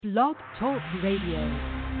Blog Talk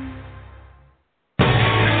Radio.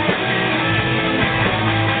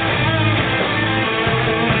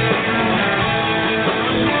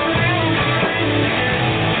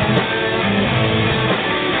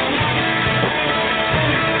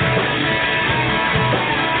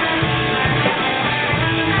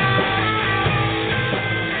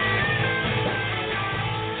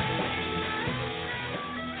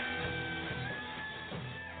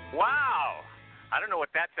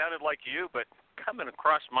 Sounded like you, but coming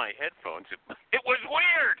across my headphones, it was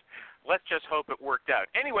weird. Let's just hope it worked out.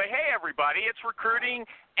 Anyway, hey, everybody, it's Recruiting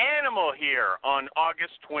Animal here on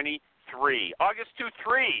August 23, August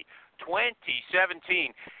 23, 2017.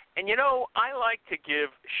 And, you know, I like to give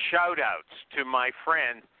shout-outs to my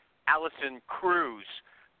friend Allison Cruz,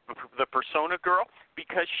 the Persona Girl,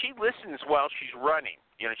 because she listens while she's running.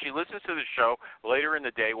 You know, she listens to the show later in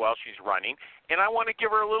the day while she's running, and I want to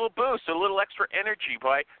give her a little boost, a little extra energy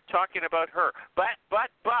by talking about her. But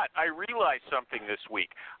I realized something this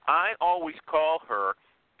week. I always call her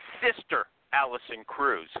Sister Allison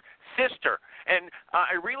Cruz. Sister. And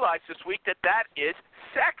I realized this week that is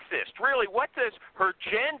sexist. Really, what does her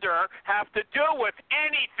gender have to do with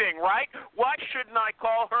anything, right? Why shouldn't I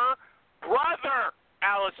call her Brother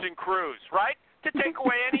Allison Cruz, right? To take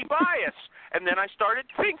away any bias. And then I started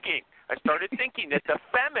thinking that the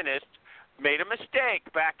feminists made a mistake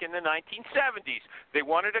back in the 1970s. They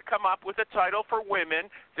wanted to come up with a title for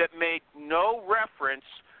women that made no reference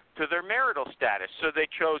to their marital status. So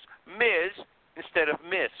they chose Ms. instead of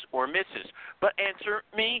Miss or Mrs. But answer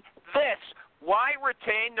me this. Why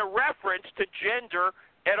retain the reference to gender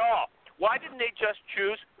at all? Why didn't they just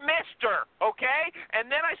choose Mr., okay?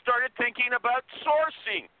 And then I started thinking about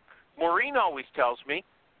sourcing. Maureen always tells me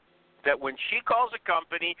that when she calls a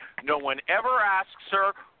company, no one ever asks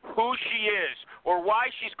her who she is or why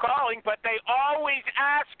she's calling, but they always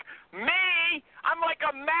ask me. I'm like a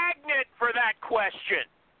magnet for that question.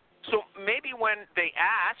 So maybe when they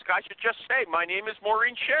ask, I should just say, my name is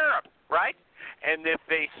Maureen Sharap, right? And if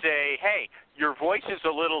they say, hey, your voice is a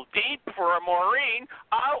little deep for a Maureen,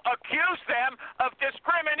 I'll accuse them of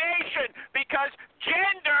discrimination because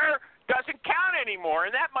gender doesn't count anymore,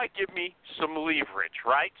 and that might give me some leverage,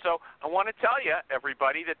 right? So I want to tell you,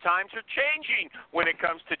 everybody, that times are changing when it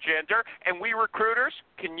comes to gender, and we recruiters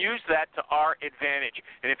can use that to our advantage.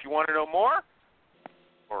 And if you want to know more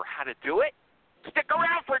or how to do it, stick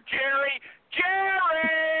around for Jerry.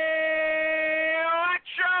 Jerry, what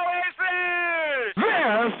show is this?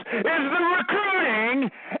 This is the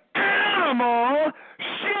Recruiting Animal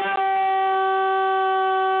Show!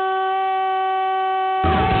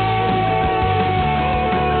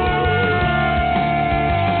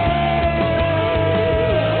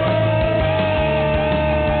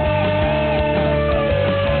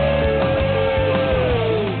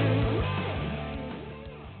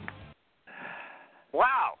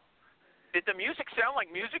 Wow. Did the music sound like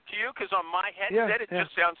music to you? Because on my headset, it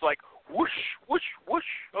just sounds like whoosh, whoosh, whoosh.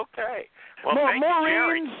 Okay. Well, thank you, Jerry.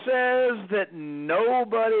 Maureen says that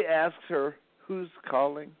nobody asks her who's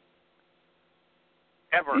calling.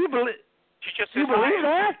 Ever. She just says, you believe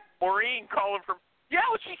that? Maureen calling from... Yeah,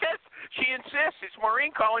 well, she says, she insists. It's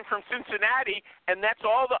Maureen calling from Cincinnati, and that's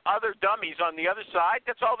all the other dummies on the other side.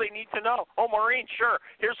 That's all they need to know. Oh, Maureen, sure.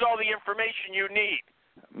 Here's all the information you need.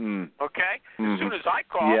 Okay? As soon as I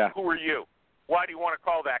call, who are you? Why do you want to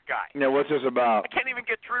call that guy? Yeah, what's this about? I can't even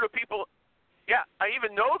get through to people. Yeah, I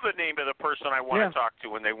even know the name of the person I want to talk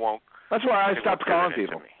to, and they won't. That's why I stopped calling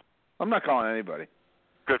people. I'm not calling anybody.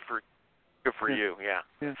 Good for you, yeah.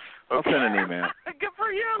 Okay. I'll send an email. Good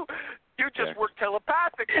for you. You just work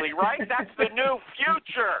telepathically, right? That's the new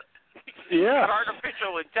future. Yeah. He's got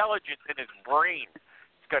artificial intelligence in his brain.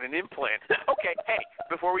 He's got an implant. Okay, hey,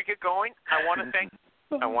 before we get going, I want to thank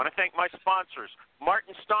my sponsors,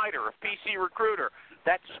 Martin Snyder of PC Recruiter.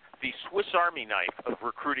 That's the Swiss Army knife of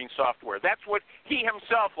recruiting software. That's what he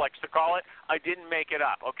himself likes to call it. I didn't make it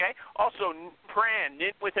up, okay? Also, Pran,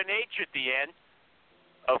 knit with an H at the end,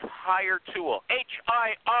 of Hire Tool,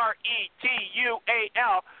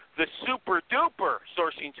 HIRETUAL, the super duper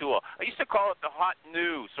sourcing tool. I used to call it the hot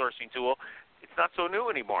new sourcing tool. It's not so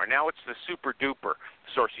new anymore. Now it's the super duper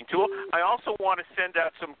sourcing tool. I also want to send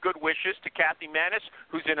out some good wishes to Kathy Manis,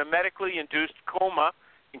 who's in a medically induced coma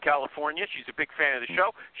in California. She's a big fan of the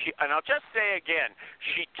show. And I'll just say again,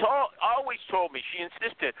 she always told me, she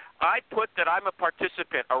insisted, I put that I'm a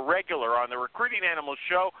participant, a regular on the Recruiting Animal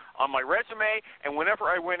show on my resume, and whenever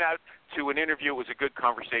I went out to an interview, it was a good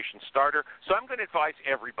conversation starter. So I'm going to advise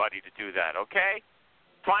everybody to do that, okay?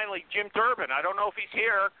 Finally, Jim Durbin, I don't know if he's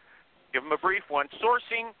here. Give him a brief one.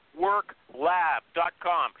 Sourcing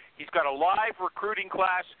networklab.com. He's got a live recruiting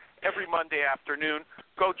class every Monday afternoon.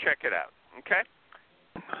 Go check it out, okay?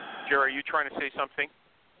 Jerry, are you trying to say something?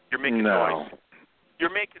 You're making noise. You're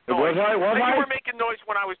making noise. You were making noise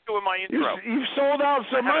when I was doing my intro. You've sold out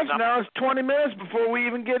so much now. It's 20 minutes before we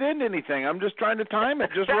even get into anything. I'm just trying to time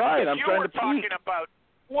it just right. I'm trying to peak.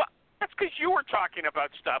 That's because you were talking about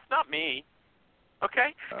stuff, not me.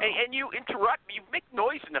 Okay? Oh. And you interrupt me. You make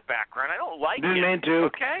noise in the background. I don't like it. Didn't mean to.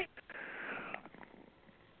 Okay?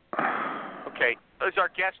 Okay. Is our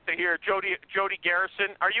guest here, Jodie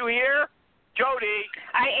Garrison. Are you here? Jodie.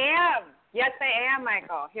 I am. Yes, I am,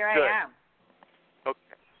 Michael. Here Good. I am.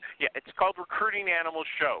 Okay. Yeah, it's called Recruiting Animal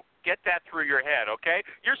Show. Get that through your head, okay?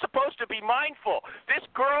 You're supposed to be mindful. This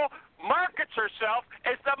girl markets herself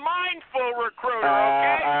as the mindful recruiter,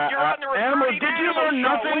 okay? You're on the Recruiting Did you learn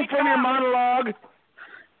nothing from your monologue?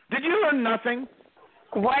 Did you learn nothing?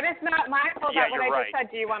 What is not mindful about what I just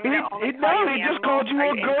said? Do you want me to only call you he just called you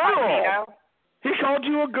a girl. He called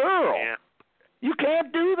you a girl. Yeah. You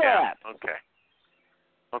can't do that. Yeah.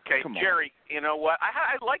 Okay, Jerry, you know what?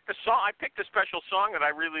 I like the song. I picked a special song that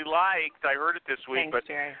I really liked. I heard it this week. Thanks, but,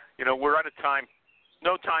 Jerry. you know, we're out of time.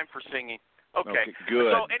 No time for singing. Okay.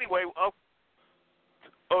 Good. So, anyway,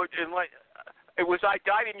 it was I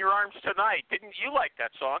Died in Your Arms Tonight. Didn't you like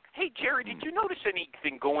that song? Hey, Jerry, did you notice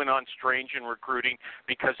anything going on strange in recruiting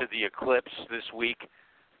because of the eclipse this week?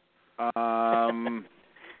 No.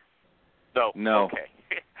 Okay.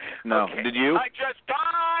 No. Okay. Did you? I just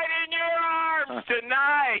died in your arms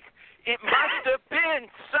tonight. It must have been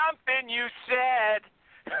something you said.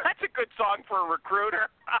 That's a good song for a recruiter.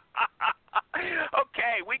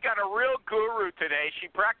 Okay, we got a real guru today. She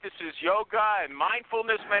practices yoga and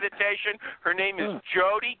mindfulness meditation. Her name is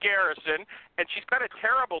Jodie Garrison, and she's got a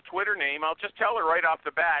terrible Twitter name. I'll just tell her right off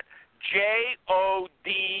the bat.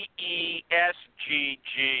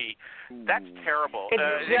 JODESGG. That's terrible.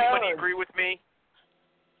 Anybody agree with me?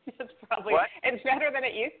 It's probably what? It's better than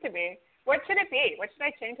it used to be. What should it be? What should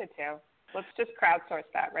I change it to? Let's just crowdsource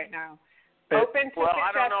that right now. Open to suggestions.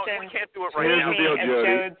 I don't know. We can't do it right Here's now. the deal,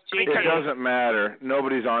 Jodie. It doesn't matter.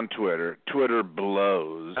 Nobody's on Twitter. Twitter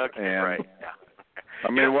blows. Okay, and, right. Yeah. I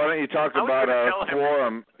mean, why don't you talk about our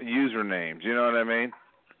forum usernames? You know what I mean?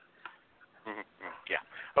 Yeah.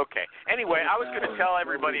 Okay. Anyway, I was going to tell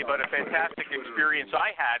everybody about a fantastic experience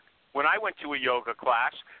I had when I went to a yoga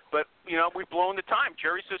class, but, you know, we've blown the time.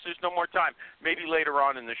 Jerry says there's no more time. Maybe later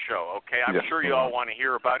on in the show, okay? I'm sure you all want to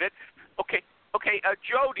hear about it. Okay,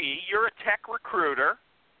 Jodie, you're a tech recruiter,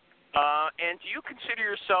 and do you consider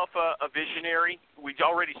yourself a visionary? We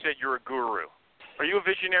already said you're a guru. Are you a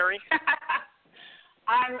visionary?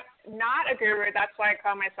 I'm not a guru. That's why I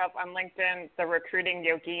call myself on LinkedIn the recruiting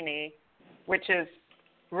yogini, which is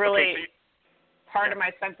really part of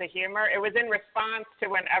my sense of humor. It was in response to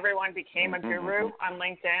when everyone became a guru on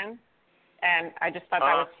LinkedIn, and I just thought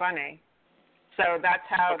that was funny. So that's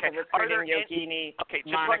how the recruiting yogini just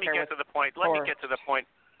let me get to the point.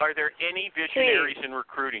 Are there any visionaries in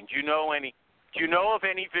recruiting? Do you know any? Do you know of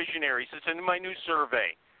any visionaries? It's in my new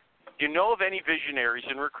survey. Do you know of any visionaries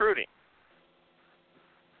in recruiting?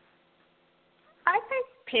 I think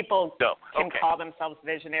people can call themselves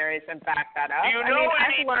visionaries and back that up.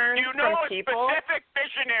 I've learned from people. A specific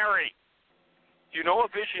visionary? Do you know a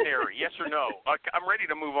visionary? Yes or no? I'm ready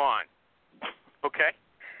to move on. Okay.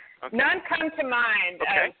 None come to mind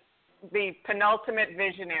as the penultimate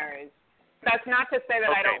visionaries. That's not to say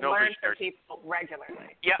that I don't learn from people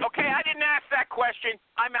regularly. Yeah, okay, I didn't ask that question.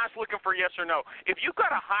 I'm looking for yes or no. If you've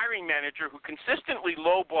got a hiring manager who consistently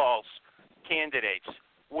lowballs candidates,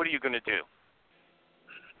 what are you going to do?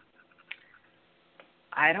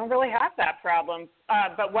 I don't really have that problem.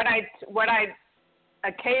 But what I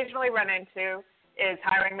occasionally run into is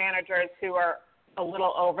hiring managers who are a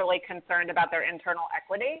little overly concerned about their internal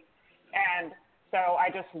equity. And so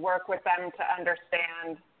I just work with them to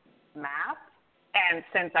understand math. And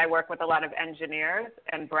since I work with a lot of engineers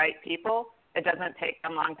and bright people, it doesn't take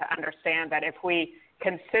them long to understand that if we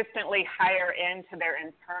consistently hire into their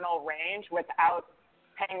internal range without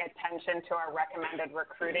paying attention to our recommended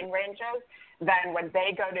recruiting ranges, then when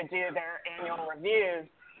they go to do their annual reviews,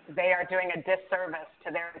 they are doing a disservice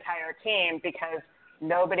to their entire team because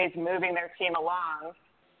nobody's moving their team along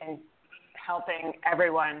and helping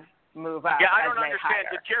everyone move up. Yeah, I don't understand.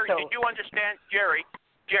 Jerry, did you understand, Jerry,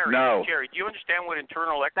 no. Jerry, do you understand what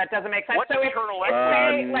internal equity? That doesn't make sense. What's internal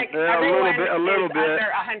equity? Everyone a little bit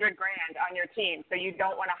under $100,000 on your team, so you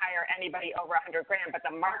don't want to hire anybody over $100,000. But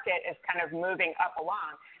the market is kind of moving up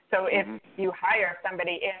along. So if you hire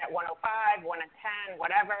somebody in at 105, 110,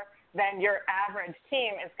 whatever, then your average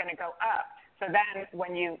team is going to go up. So then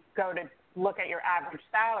when you go to look at your average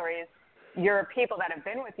salaries, your people that have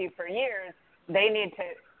been with you for years, they need to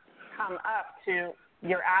come up to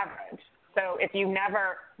your average. So if you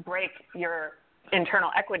never break your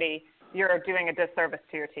internal equity, you're doing a disservice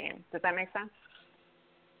to your team. Does that make sense?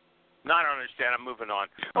 No, I don't understand. I'm moving on.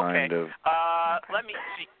 Okay. Kind of. Let me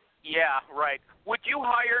see. Yeah, right. Would you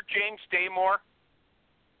hire James Damore?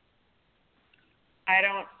 I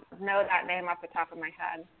don't know that name off the top of my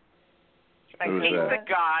head. Who's He's that? the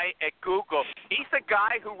guy at Google. He's the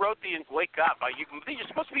guy who wrote the Wake Up. You're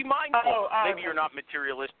supposed to be mindful. Maybe okay. you're not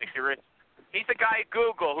materialistic. He's the guy at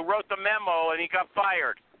Google who wrote the memo and he got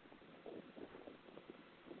fired.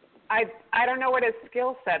 I don't know what his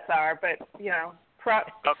skill sets are, but probably yeah.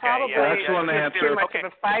 Excellent answer. too much of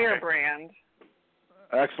a firebrand.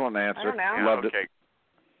 Excellent I answer. don't know. Loved it. Okay.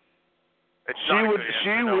 It's She not a would. good She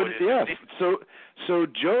answer. No, would. it Yes. isn't. So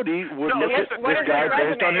Jodie would No, look yes, at what this is guy his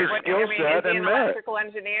based on his resume? skill Is set he and an merit. electrical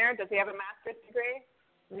engineer? Does he have a master's degree?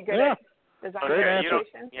 Is he good Yeah. at design Great answer.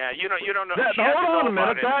 communication? Yeah, you don't know. That, She has to hold on know a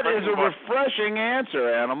minute. about That it. is a refreshing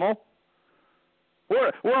answer, Animal.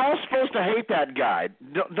 We're all supposed to hate that guy.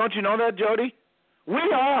 Don't you know that, Jodie? We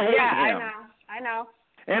all hate him. I know.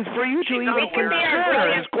 And for you to We even can be our consider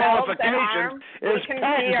brilliant his qualifications is we can be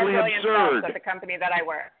our patently brilliant selves absurd. at the company that I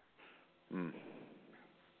work.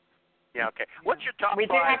 Yeah, okay. What's your top We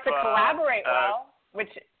do five? have to collaborate well,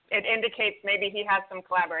 which it indicates maybe he has some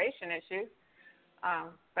collaboration issues.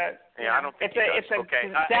 But Yeah, I don't think he it's does. a Okay.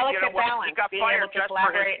 delicate You know what? balance, He got being fired able to just for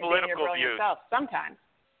collaborate his and being your political brilliant views. self sometimes.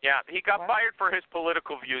 Yeah, he got What? fired for his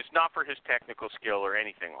political views, not for his technical skill or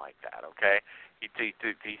anything like that. Okay, he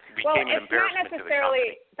became an embarrassment to the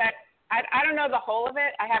company. That I don't know the whole of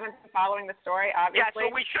it. I haven't been following the story, Yeah, obviously.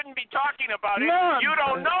 so we shouldn't be talking about it. No. You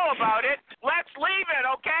don't know about it. Let's leave it,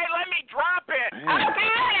 okay? Let me drop it.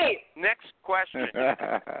 Okay. Next question.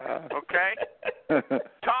 Okay.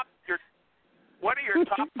 What are your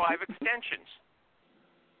top 5 extensions?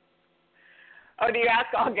 Oh, do you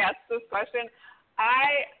ask all guests this question?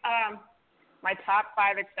 My top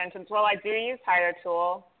 5 extensions. Well, I do use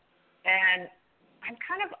HireTool, and I'm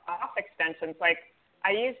kind of off extensions. Like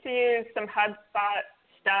I used to use some HubSpot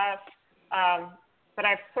stuff, but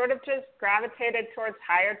I've sort of just gravitated towards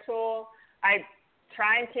HireTool. I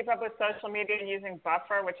try and keep up with social media using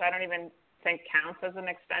Buffer, which I don't even think counts as an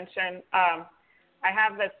extension. I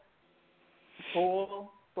have this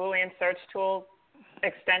Boolean search tool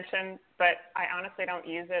extension, but I honestly don't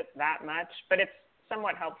use it that much, but it's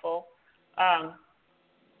somewhat helpful. I'm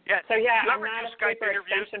not a super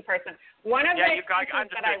extension person. One of the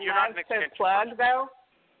extensions that I love to plug, though,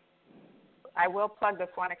 I will plug this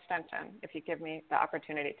one extension if you give me the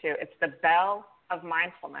opportunity to. It's the Bell of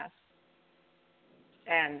Mindfulness,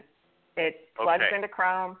 and it plugs into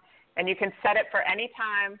Chrome, and you can set it for any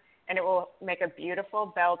time, and it will make a beautiful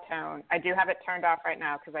bell tone. I do have it turned off right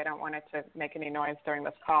now because I don't want it to make any noise during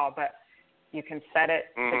this call, but you can set it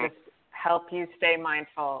to just help you stay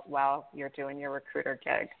mindful while you're doing your recruiter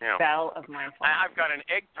gig. Yeah. Bell of Mindfulness. I've got an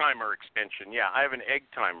egg timer extension. Yeah, I have an egg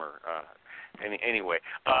timer. Anyway,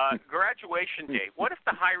 graduation date. What if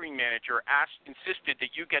the hiring manager insisted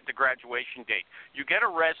that you get the graduation date? You get a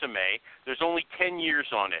resume. There's only 10 years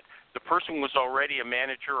on it. The person was already a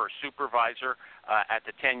manager or supervisor at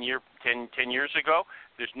the 10 years ago.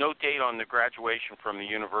 There's no date on the graduation from the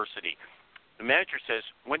university. The manager says,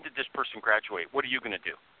 when did this person graduate? What are you going to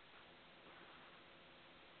do?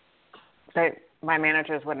 My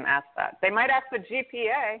managers wouldn't ask that. They might ask the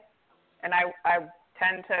GPA, and I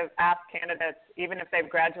tend to ask candidates, even if they've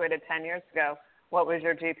graduated 10 years ago, what was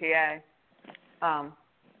your GPA?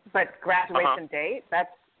 But graduation date,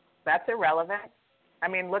 that's irrelevant. I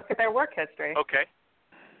mean, look at their work history. Okay.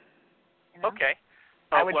 You know? Okay.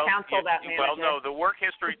 I would counsel that manager. Well, no, the work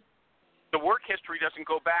history doesn't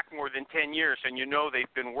go back more than 10 years, and you know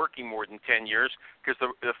they've been working more than 10 years because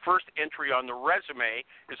the first entry on the resume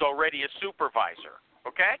is already a supervisor.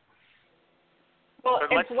 Okay? Well,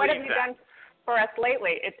 it's what have you done for us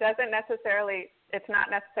lately? It's not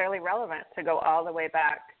necessarily relevant to go all the way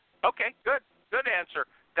back. Okay, good answer.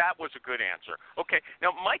 That was a good answer. Okay,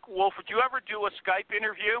 now Mike Wolf, would you ever do a Skype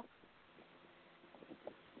interview?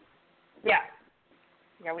 Yeah,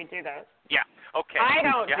 we do those. Yeah. Okay. I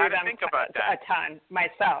don't do them think about that. a ton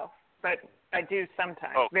myself, but I do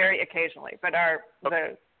sometimes, very occasionally. But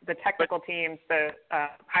the technical teams, the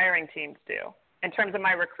hiring teams do. In terms of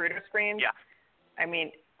my recruiter screens, I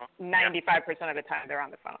mean, 95% of the time they're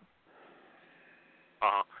on the phone.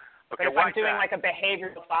 Okay. But if I'm doing like a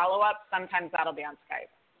behavioral follow-up, sometimes that'll be on Skype.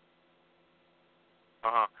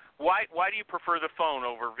 Why do you prefer the phone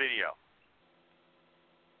over video?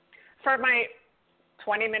 For my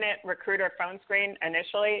 20-minute recruiter phone screen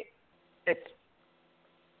initially,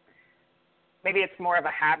 maybe it's more of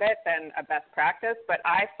a habit than a best practice, but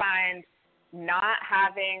I find not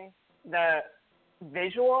having the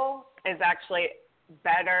visual is actually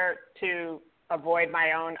better to avoid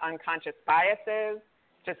my own unconscious biases,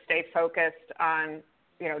 just stay focused on,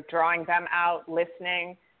 drawing them out,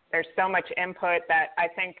 listening. There's so much input that I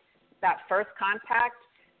think that first contact,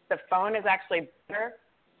 the phone is actually better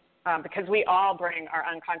because we all bring our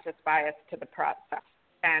unconscious bias to the process.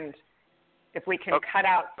 And if we can cut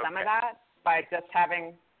out some of that by just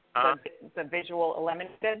having the visual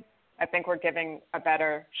eliminated, I think we're giving a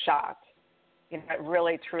better shot.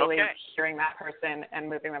 Really, truly hearing that person and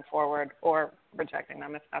moving them forward or rejecting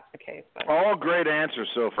them if that's the case. But. All great answers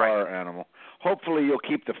so far, Animal. Hopefully you'll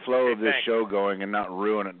keep the flow of this show going and not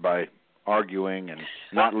ruin it by arguing and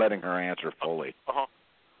not letting her answer fully.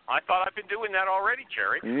 I thought I've been doing that already,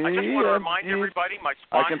 Jerry. I just want to remind everybody, my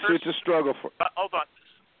sponsors. I can see it's a struggle for. Hold on.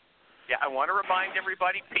 Yeah, I want to remind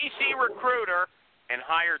everybody, PC Recruiter and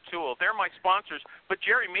Hire Tool. They're my sponsors. But,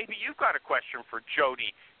 Jerry, maybe you've got a question for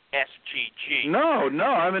Jodie, SGG. No,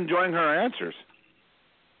 I'm enjoying her answers.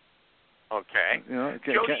 Okay.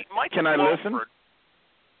 Jodie, can I listen?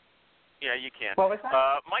 Yeah, you can. What was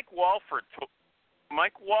that? Mike Walford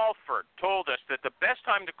told us that the best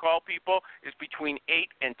time to call people is between 8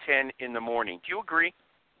 and 10 in the morning. Do you agree?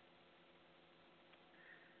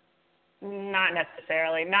 Not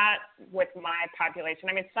necessarily. Not with my population.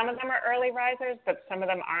 I mean, some of them are early risers, but some of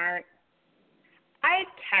them aren't. I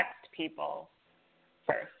text people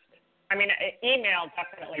first. I mean, email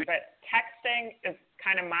definitely, but texting is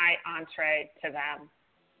kind of my entree to them,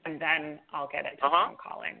 and then I'll get into phone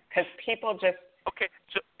calling because people just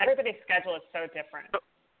everybody's schedule is so different.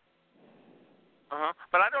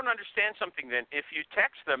 But I don't understand something then. If you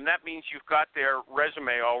text them, that means you've got their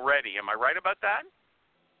resume already. Am I right about that?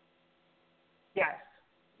 Yes.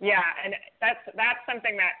 Yeah, and that's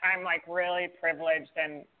something that I'm like really privileged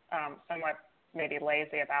and somewhat maybe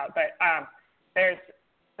lazy about. But there's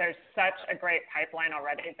such a great pipeline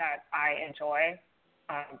already that I enjoy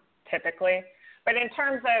typically. But in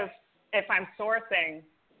terms of if I'm sourcing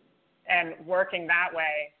and working that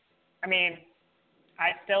way, I mean,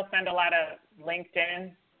 I still send a lot of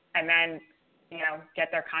LinkedIn and then, get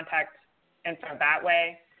their contact info that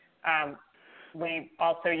way. We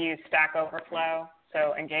also use Stack Overflow,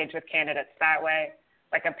 so engage with candidates that way,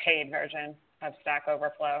 like a paid version of Stack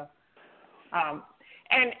Overflow.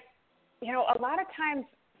 And, a lot of times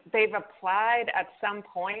they've applied at some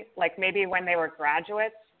point, like maybe when they were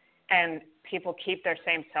graduates, and people keep their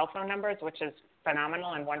same cell phone numbers, which is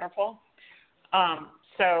phenomenal and wonderful.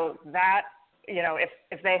 So that,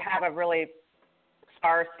 if they have a really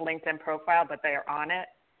sparse LinkedIn profile, but they are on it.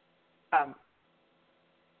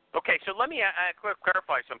 Okay, so let me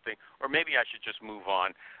clarify something, or maybe I should just move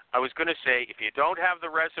on. I was going to say, if you don't have the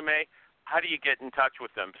resume, how do you get in touch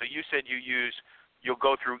with them? So you said you'll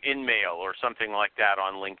go through InMail or something like that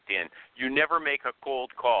on LinkedIn. You never make a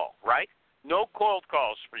cold call, right? No cold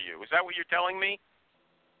calls for you. Is that what you're telling me?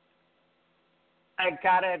 I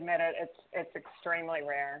gotta admit it. It's extremely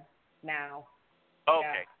rare now.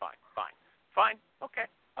 Okay, yeah. Fine. Okay.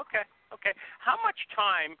 How much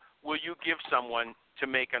time will you give someone to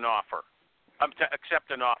make an offer, to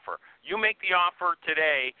accept an offer? You make the offer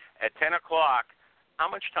today at 10 o'clock. How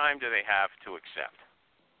much time do they have to accept?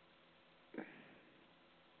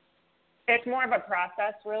 It's more of a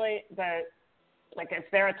process, really. If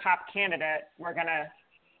they're a top candidate, we're going to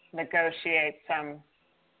negotiate some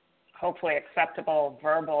hopefully acceptable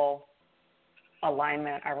verbal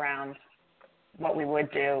alignment around what we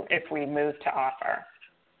would do if we move to offer.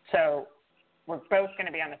 So we're both going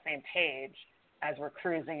to be on the same page as we're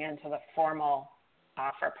cruising into the formal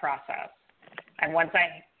offer process. And once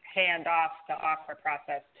I hand off the offer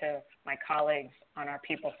process to my colleagues on our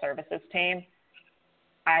people services team,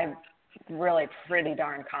 I'm really pretty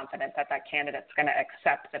darn confident that candidate's going to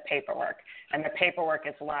accept the paperwork. And the paperwork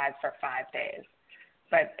is live for 5 days.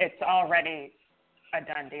 But it's already a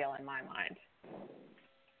done deal in my mind.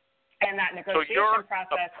 And that negotiation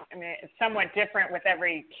process, it's somewhat different with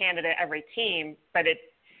every candidate, every team, but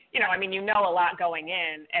you know a lot going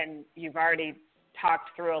in, and you've already talked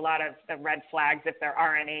through a lot of the red flags, if there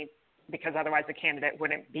are any, because otherwise the candidate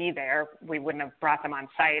wouldn't be there. We wouldn't have brought them on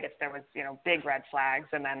site if there was, big red flags.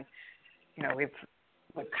 And then, we've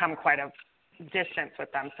come quite a distance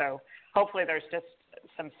with them. So hopefully there's just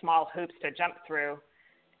some small hoops to jump through.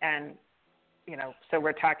 And, so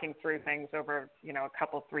we're talking through things over, a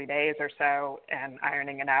couple, 3 days or so and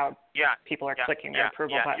ironing it out. Yeah. People are clicking their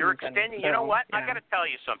approval buttons. You're extending. You know what? I got to tell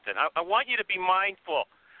you something. I want you to be mindful.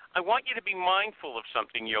 I want you to be mindful of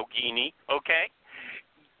something, Yogini, okay?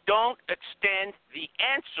 don't extend the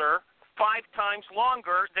answer 5 times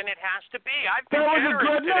longer than it has to be. I've been That was a generous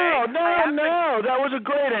good today. no. That was a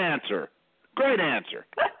great answer. Great answer.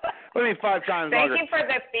 What do you mean 5 times longer? Thank you for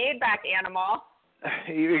the feedback, Animal.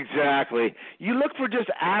 Exactly. You look for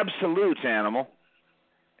just absolutes, Animal,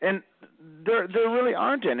 and there really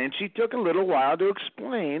aren't any. And she took a little while to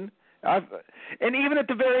explain. And even at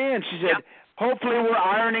the very end, she said, "Hopefully, we're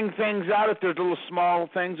ironing things out. If there's little small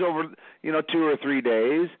things over, 2 or 3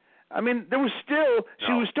 days." I mean,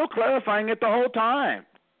 she was still clarifying it the whole time.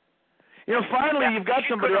 Finally, you've got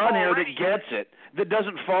somebody on here that gets it, that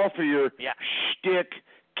doesn't fall for your shtick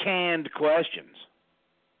canned questions.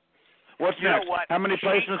 What's next? What? How many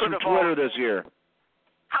placements from Twitter this year?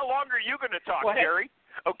 How long are you going to talk, Gary?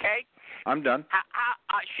 Okay. I'm done.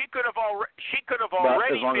 She could have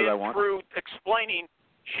already been through explaining.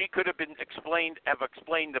 She could have explained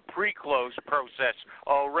the pre-close process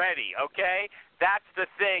already. Okay. That's the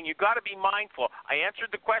thing. You got to be mindful. I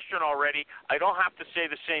answered the question already. I don't have to say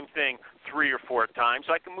the same thing 3 or 4 times.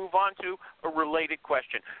 I can move on to a related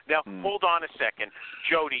question. Now, hold on a second.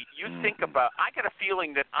 Jodie, you think about, I got a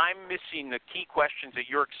feeling that I'm missing the key questions that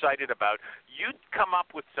you're excited about. You come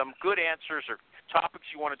up with some good answers or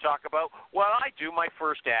topics you want to talk about while I do my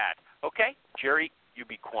first ad. Okay? Jerry, you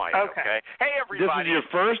be quiet, okay? Hey, everybody. This is your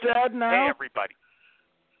first ad now? Hey, everybody.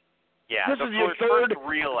 Yeah, this is your third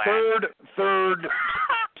sequence.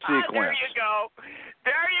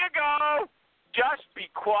 There you go. Just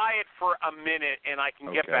be quiet for a minute, and I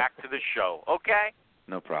can get back to the show, okay?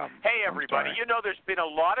 No problem. Hey, everybody. There's been a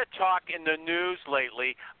lot of talk in the news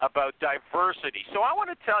lately about diversity. So I want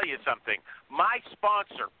to tell you something. My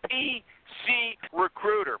sponsor, PC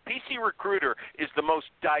Recruiter. PC Recruiter is the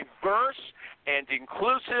most diverse and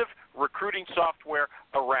inclusive recruiting software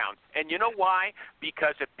around. And you know why?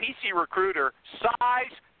 Because at PC Recruiter,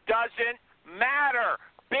 size doesn't matter.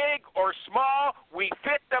 Big or small, we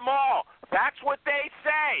fit them all. That's what they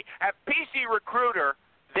say. At PC Recruiter,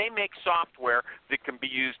 they make software that can be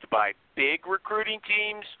used by big recruiting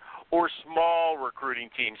teams or small recruiting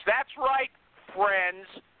teams. That's right, friends.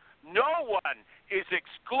 No one is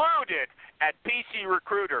excluded at PC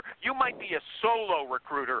Recruiter. You might be a solo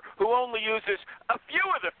recruiter who only uses a few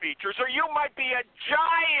of the features, or you might be a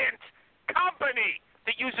giant company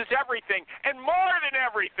that uses everything and more than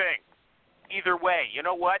everything. Either way, you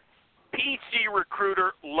know what? PC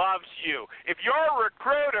Recruiter loves you. If you're a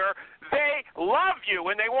recruiter, they love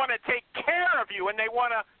you and they want to take care of you and they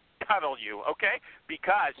want to cuddle you, okay?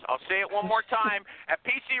 Because, I'll say it one more time, at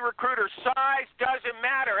PC Recruiter, size doesn't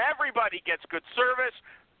matter. Everybody gets good service,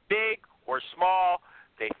 big or small.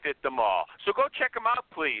 They fit them all. So go check them out,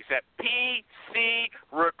 please, at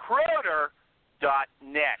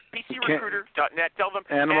PCRecruiter.net. PCRecruiter.net. Tell them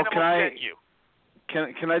Animal sent you.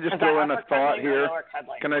 Can I just throw in a thought here?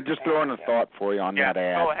 Can I just throw in a thought for you on that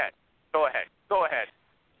ad? Go ahead.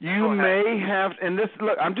 You may have, and this,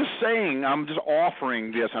 look, I'm just saying, I'm just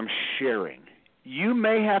offering this, I'm sharing. You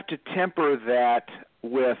may have to temper that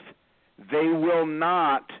with, they will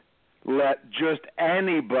not let just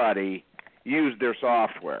anybody use their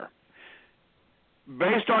software.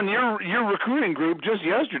 Based on your recruiting group just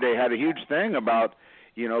yesterday had a huge thing about,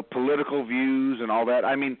 political views and all that.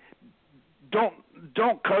 I mean, don't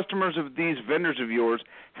customers of these vendors of yours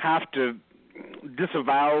have to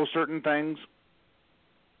disavow certain things?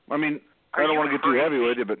 I mean, I don't want to get too heavy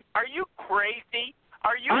with you, but are you crazy?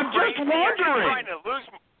 I'm just wondering. Trying to lose?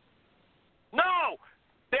 No,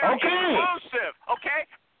 they're exclusive. Okay.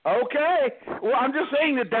 Okay. Well, I'm just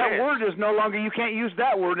saying that word is no longer. You can't use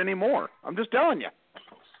that word anymore. I'm just telling you.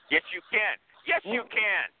 Yes, you can. Yes, you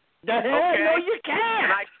can. The hell, no, you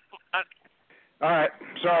can't. All right,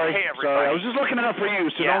 sorry. Hey, everybody. Sorry, I was just looking out for you,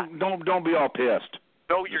 so don't be all pissed.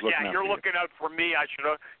 No, you're looking out for me. I should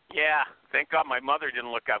have. Yeah, thank God my mother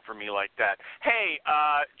didn't look out for me like that. Hey,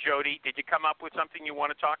 Jodie, did you come up with something you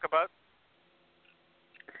want to talk about?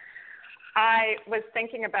 I was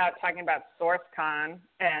thinking about talking about SourceCon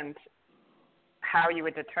and how you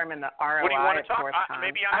would determine the ROI what do you want to talk? SourceCon.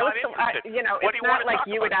 Maybe I'm not interested. It's not like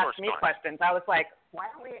you would ask me questions. I was like, why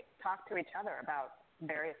don't we talk to each other about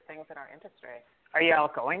various things in our industry? Are you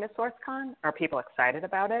all going to SourceCon? Are people excited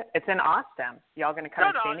about it? It's in Austin. Y'all going to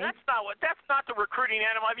come and see me? No, that's not the recruiting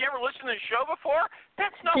animal. Have you ever listened to the show before?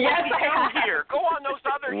 That's not what we do here. Go on those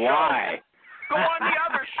other shows. Why? Go on the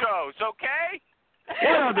other shows, okay?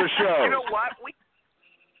 What other shows? You know what?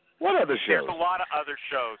 What other shows? There's a lot of other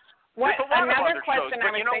shows. Another question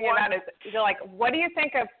I was thinking about is, what do you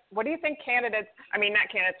think candidates,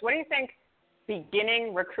 what do you think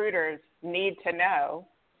beginning recruiters need to know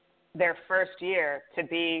their first year to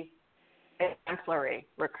be exemplary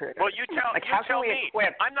recruiters. Well, you tell me.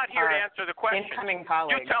 I'm not here to answer the question. Incoming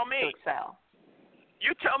colleagues you tell me. to excel.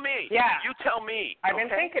 You tell me. Yeah. You tell me. I've been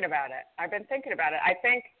thinking about it. I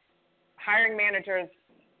think hiring managers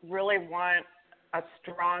really want a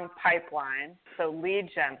strong pipeline, so lead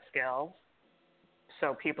gen skills.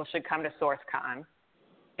 So people should come to SourceCon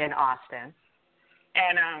in Austin.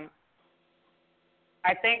 And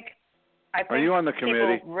I think Are you on the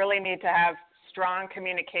committee? People really need to have strong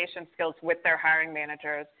communication skills with their hiring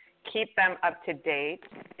managers, keep them up to date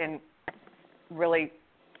in really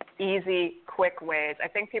easy, quick ways. I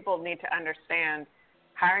think people need to understand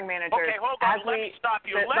hiring managers. Okay, hold on. Let me stop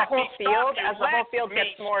you. The whole field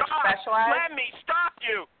gets more specialized. Let me stop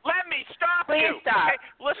you. Please stop. Okay,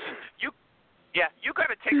 listen, you got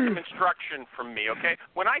to take some instruction from me, okay?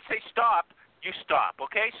 When I say stop, you stop,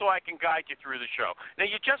 okay, so I can guide you through the show. Now,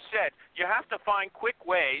 you just said you have to find quick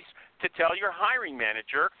ways to tell your hiring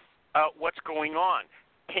manager what's going on.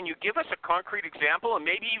 Can you give us a concrete example and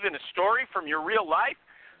maybe even a story from your real life?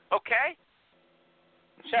 Okay?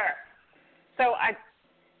 Sure. So I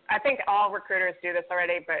think all recruiters do this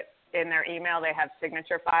already, but in their email they have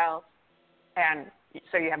signature files, and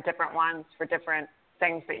so you have different ones for different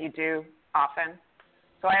things that you do often.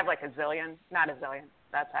 So I have like not a zillion.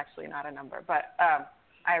 That's actually not a number, but I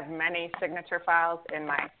have many signature files in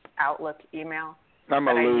my Outlook email. I'm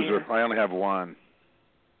a loser. I only have one.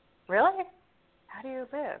 Really? How do you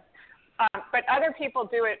live? But other people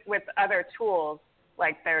do it with other tools,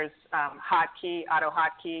 like there's auto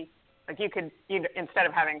hotkey. Like you instead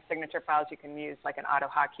of having signature files, you can use like an auto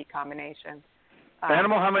hotkey combination.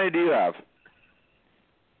 Animal, how many do you have?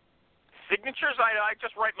 Signatures, I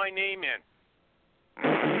just write my name in.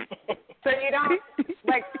 So you don't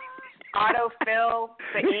like autofill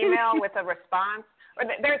the email with a response, or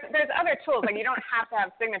there's other tools. Like you don't have to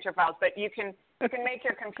have signature files, but you can make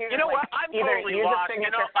your computer. You know what? I'm either totally use lost. a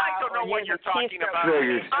signature I file don't know what you're talking about.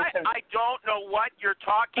 I don't know what you're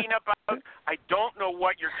talking about. I don't know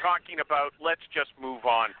what you're talking about. Let's just move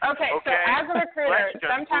on. Okay. So as a recruiter,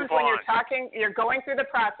 sometimes when you're on. talking, you're going through the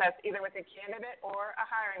process either with a candidate or a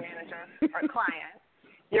hiring manager or a client.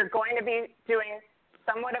 You're going to be doing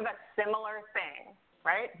somewhat of a similar thing,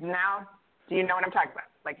 right? Now, do you know what I'm talking about?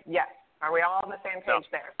 Like, yes. Are we all on the same page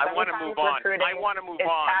there? I want to move on. I want to move on.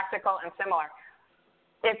 It's tactical and similar.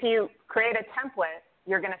 If you create a template,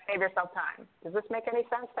 you're going to save yourself time. Does this make any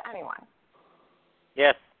sense to anyone?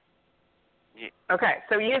 Yes. Yeah. Okay,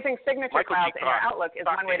 so using signature files in your Outlook is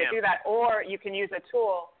one way to do that, or you can use a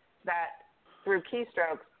tool that, through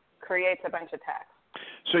keystrokes, creates a bunch of text.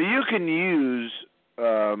 So you can use,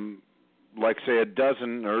 like, say, a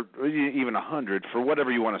dozen or even 100 for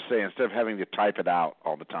whatever you want to say instead of having to type it out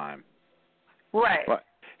all the time. Right. But,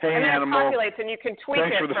 hey, and then Animal, it populates, and you can tweak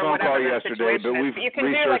thanks it for the for phone whatever call the yesterday, but situation we've is. You can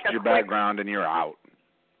researched do like a your quick, background, and you're out.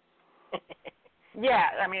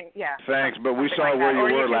 Yeah, I mean, yeah. Thanks, but we saw like where you or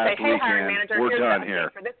were you last say, hey, hiring weekend. manager, We're here's done the here.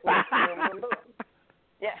 update for this week. Boom, boom, boom.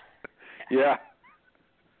 Yeah. Yeah.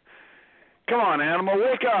 Come on, Animal,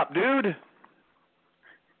 wake up, dude.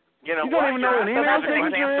 You know, you don't even know what an email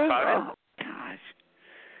signature is? Oh, gosh.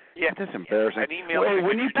 Yeah. That's embarrassing. An email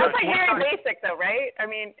when you That's put, like very basic, though, right? I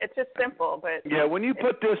mean, it's just simple, but... Yeah, when you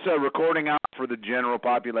put this recording out for the general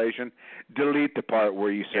population, delete the part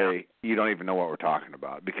where you say you don't even know what we're talking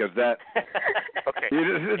about, because that... Okay.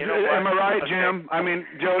 Am I right, Jim? I mean,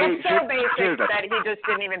 Jodie... It's so basic that he just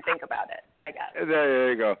didn't even think about it, I guess.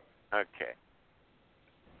 There you go. Okay.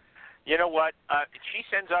 You know what? She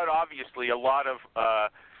sends out, obviously, a lot of...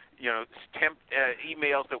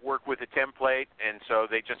 emails that work with a template, and so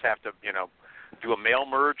they just have to, do a mail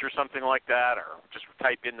merge or something like that, or just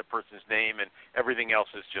type in the person's name, and everything else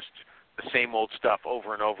is just the same old stuff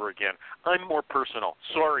over and over again. I'm more personal.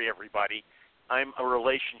 Sorry, everybody. I'm a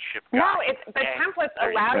relationship guy. No, the templates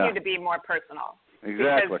allow you to be more personal.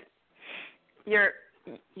 Exactly. Because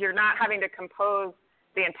you're not having to compose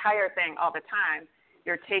the entire thing all the time.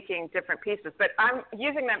 You're taking different pieces. But I'm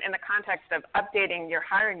using them in the context of updating your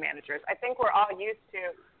hiring managers. I think we're all used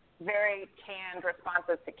to very canned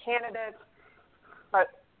responses to candidates,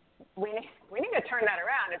 but we need to turn that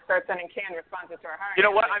around and start sending canned responses to our hiring managers. You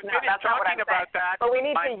know what? I'm finished talking about that. But we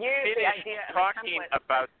need to use the idea of a template.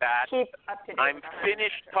 Keep up to date. I'm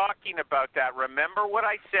finished talking about that. Remember what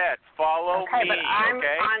I said. Follow me, but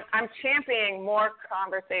I'm championing more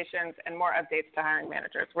conversations and more updates to hiring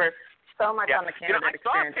managers. We're so much on the candidate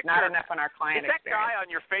experience, not enough on our client experience. Is that guy on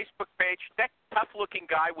your Facebook page, that tough-looking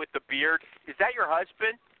guy with the beard, is that your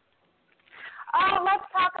husband? Oh, let's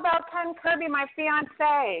talk about Ken Kirby, my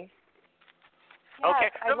fiancé. Okay.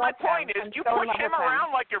 I So my love point him. is, I'm you so in push love him with him.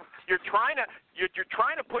 around like you're trying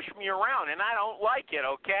to push me around, and I don't like it.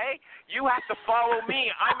 Okay. You have to follow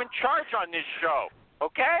me. I'm in charge on this show.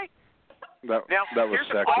 Okay. That Now, was here's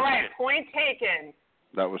the sexist. All right, point taken.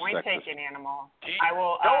 That was Point sexist. taken, Animal. Gee, I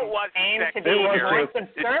will no, it wasn't aim to sexist. be It was more sexist.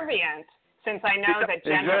 subservient since I know that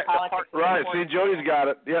gender politics is Right. See, important. Jodie's got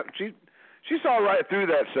it. Yep. She saw right through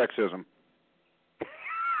that sexism.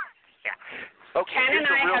 Yeah. Okay. Ken here's and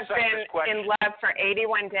a I real have been sexist question. in love for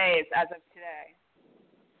 81 days as of today.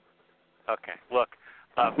 Okay. Look.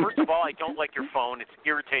 First of all, I don't like your phone. It's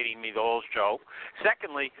irritating me the whole show.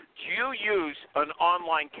 Secondly, do you use an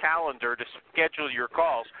online calendar to schedule your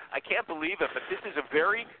calls? I can't believe it, but this is a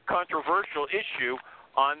very controversial issue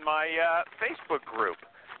on my Facebook group.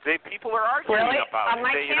 People are arguing Really? about it.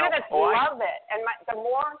 My They, candidates love it, and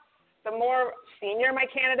the more senior my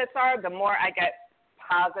candidates are, the more I get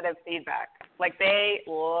positive feedback. Like they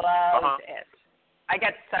loved it. I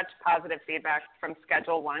get such positive feedback from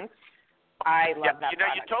Schedule Once. I love that. You know,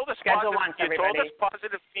 you told us Schedule positive, Once, you everybody. told us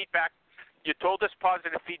positive feedback. You told us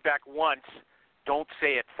positive feedback once. Don't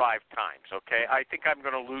say it 5 times, okay? I think I'm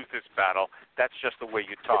going to lose this battle. That's just the way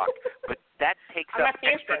you talk. But that takes up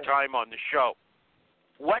extra time on the show.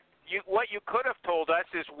 What you could have told us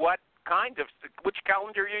is which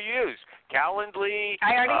calendar you use. Calendly.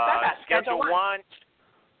 I already said that. Schedule Once.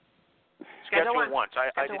 Schedule Once. I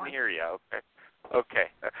Schedule didn't Once. hear you. Okay. Okay.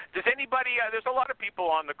 Does anybody? There's a lot of people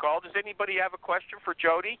on the call. Does anybody have a question for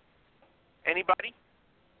Jodie? Anybody?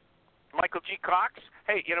 Michael G. Cox?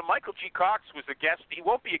 Hey, Michael G. Cox was a guest. He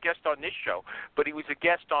won't be a guest on this show, but he was a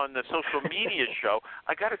guest on the social media show.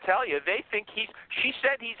 I got to tell you, they think she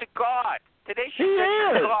said he's a god. Today she said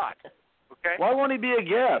he's a god. Okay? Why won't he be a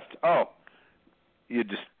guest? Oh, you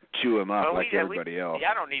just chew him up like everybody else.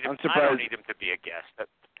 I don't need him. I'm surprised. I don't need him to be a guest.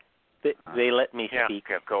 They let me speak.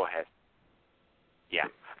 Yeah, go ahead. Yeah.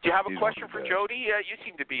 Do you have a He's question on for the Jodie? You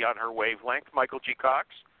seem to be on her wavelength, Michael G. Cox.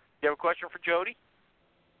 Do you have a question for Jodie?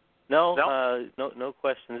 No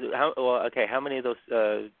questions. How many of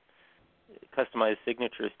those customized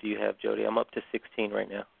signatures do you have, Jodie? I'm up to 16 right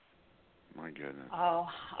now. My goodness. Oh,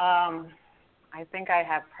 I think I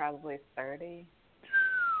have probably 30.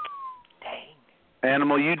 Dang.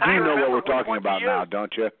 Animal, you do know what we're talking about now,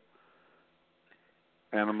 don't you?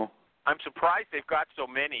 Animal. I'm surprised they've got so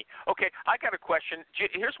many. Okay, I got a question.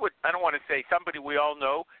 Here's what I don't want to say. Somebody we all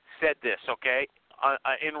know said this, okay,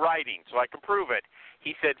 in writing, so I can prove it.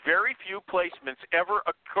 He said very few placements ever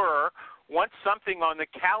occur once something on the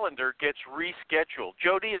calendar gets rescheduled.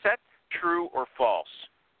 Jodie, is that true or false?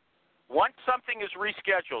 Once something is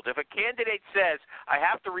rescheduled, if a candidate says, I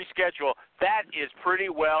have to reschedule, that is pretty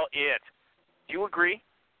well it. Do you agree?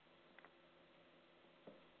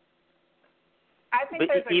 I think But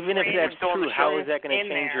there's a even if grain that's of true, truth how is that going to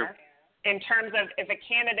in change there in terms of if a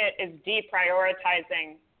candidate is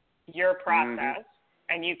deprioritizing your process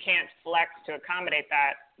and you can't flex to accommodate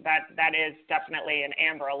that is definitely an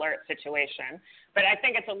Amber Alert situation. But I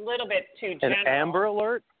think it's a little bit too general. An Amber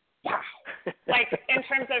Alert? Wow. Like in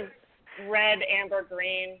terms of red, amber,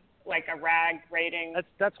 green, like a RAG rating.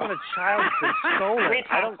 That's when a child's been stolen. We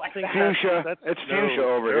I don't talk like think that. Fuchsia. It's fuchsia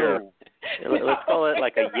over here. Let's call it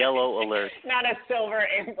like a yellow alert. Not a silver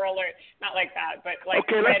Amber Alert, not like that, but like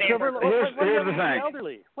Okay, red let's amber. here's the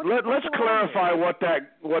thing. Let's clarify what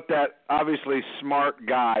that obviously smart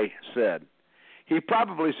guy said. He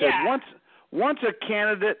probably said once a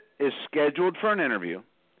candidate is scheduled for an interview,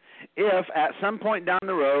 if at some point down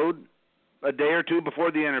the road, a day or two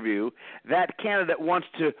before the interview, that candidate wants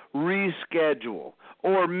to reschedule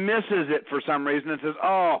or misses it for some reason and says,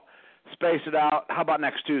 oh, space it out, how about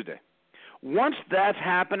next Tuesday? Once that's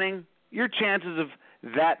happening, your chances of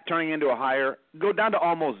that turning into a hire go down to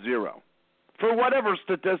almost zero. For whatever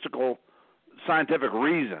statistical, scientific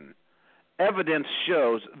reason, evidence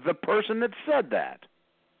shows the person that said that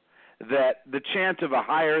the chance of a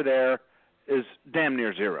hire there is damn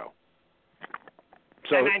near zero.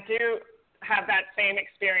 So, and I do have that same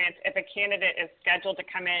experience if a candidate is scheduled to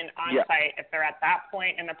come in on site, if they're at that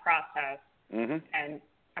point in the process. And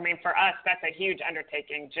I mean, for us, that's a huge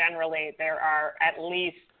undertaking. Generally, there are at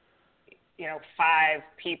least, 5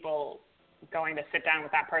 people going to sit down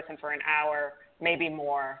with that person for an hour, maybe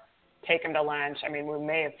more, take them to lunch. I mean, we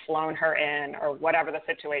may have flown her in or whatever the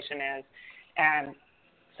situation is. And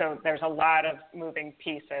so there's a lot of moving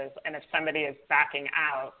pieces. And if somebody is backing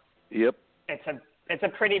out, it's a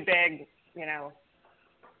pretty big,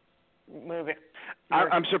 move it.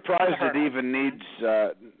 I'm surprised it even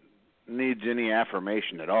needs any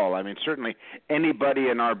affirmation at all. I mean, certainly anybody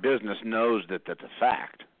in our business knows that that's a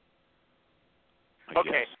fact.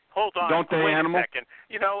 Okay, hold on. Don't they, Wait Animal? a second.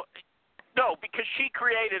 No, because she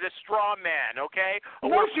created a straw man, okay?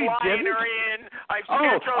 No, We're she flying didn't. her in. I've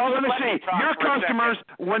Let me see. Your customers,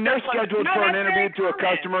 when they're scheduled for an interview to a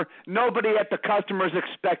customer, nobody at the customer is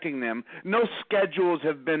expecting them. No schedules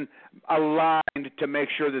have been aligned to make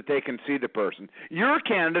sure that they can see the person. Your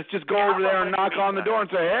candidates just go over there and knock on the door and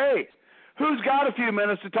say, hey, who's got a few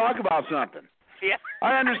minutes to talk about something? Yeah.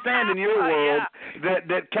 I understand in your world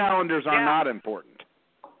that calendars are not important.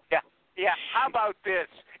 Yeah. How about this?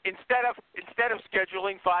 Instead of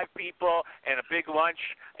scheduling 5 people and a big lunch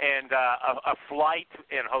and a flight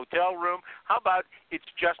and hotel room, how about it's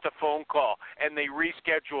just a phone call and they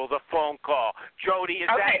reschedule the phone call? Jodie, is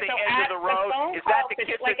that the end of the road? Is that the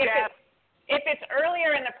kiss of death? If it's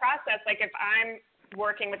earlier in the process, like if I'm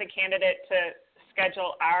working with a candidate to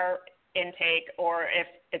schedule our intake, or if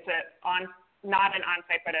it's not an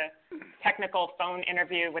on-site but a technical phone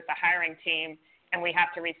interview with the hiring team, and we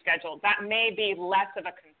have to reschedule, that may be less of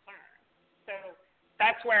a concern. So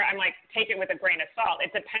that's where I'm like, take it with a grain of salt.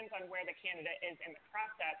 It depends on where the candidate is in the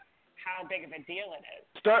process, how big of a deal it is.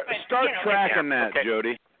 Start tracking that,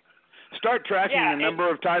 Jodie. Start tracking the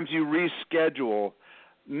number of times you reschedule.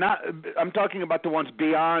 I'm talking about the ones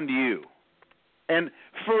beyond you. And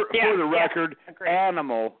for the record,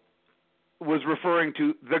 Animal was referring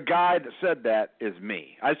to the guy that said that is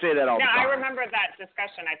me. I say that all the time. I remember that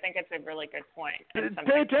discussion. I think it's a really good point.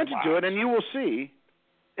 Pay attention to it, and you will see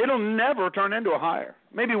it'll never turn into a hire.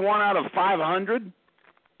 Maybe 1 out of 500.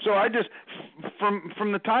 So I just,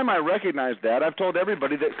 from the time I recognized that, I've told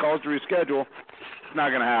everybody that calls to reschedule, it's not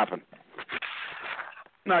going to happen.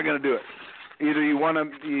 Not going to do it. Either you want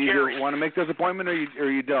to make this appointment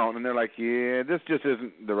or you don't, and they're like, yeah, this just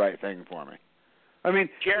isn't the right thing for me. I mean,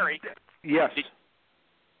 Jerry. Yes.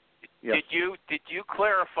 Did you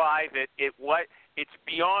clarify that it's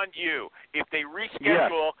beyond you? If they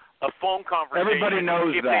reschedule a phone conversation, everybody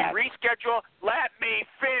knows if that. If they reschedule, let me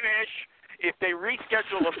finish. If they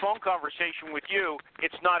reschedule a phone conversation with you,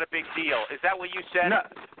 it's not a big deal. Is that what you said? No,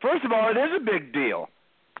 first of all, it is a big deal.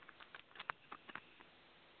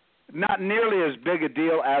 Not nearly as big a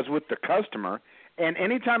deal as with the customer. And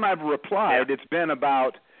anytime I've replied, it's been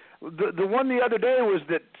about the one the other day was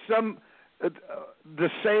that the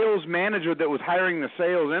sales manager that was hiring the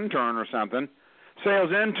sales intern or something,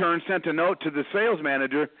 sales intern sent a note to the sales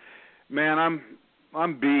manager, man,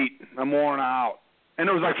 I'm beat, I'm worn out, and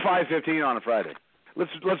it was like 5:15 on a Friday.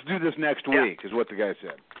 Let's do this next week, is what the guy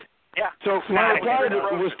said. Yeah. So my reply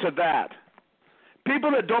was to that.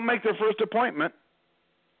 People that don't make their first appointment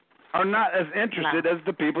are not as interested as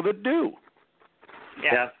the people that do.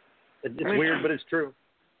 Yeah. It's weird, but it's true.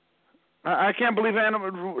 I can't believe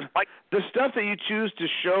the stuff that you choose to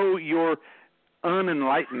show your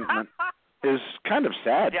unenlightenment is kind of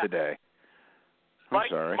sad today. I'm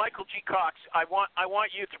sorry. Michael G. Cox, I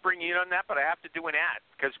want you to bring in on that, but I have to do an ad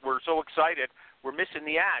because we're so excited. We're missing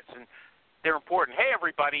the ads, and they're important. Hey,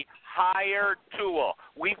 everybody, hire Tool.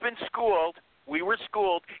 We've been schooled. We were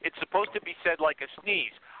schooled. It's supposed to be said like a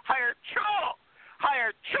sneeze. Hire Tool.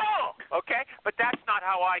 Hire Tool, okay? But that's not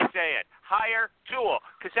how I say it. Hire Tool,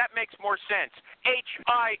 because that makes more sense. HIRETUAL.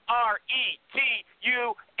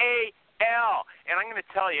 And I'm going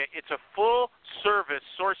to tell you, it's a full-service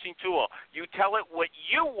sourcing tool. You tell it what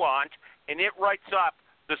you want, and it writes up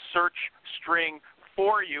the search string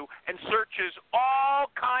for you and searches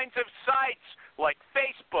all kinds of sites like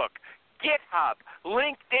Facebook, GitHub,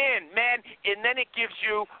 LinkedIn, man, and then it gives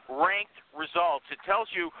you ranked results. It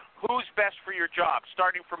tells you who's best for your job,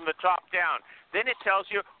 starting from the top down. Then it tells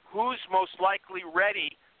you who's most likely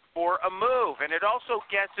ready for a move, and it also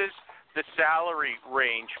guesses the salary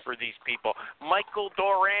range for these people. Michael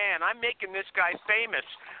Doran, I'm making this guy famous.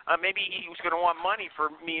 Maybe he was going to want money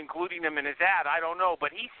for me including him in his ad. I don't know,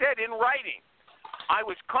 but he said in writing, I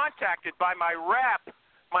was contacted by my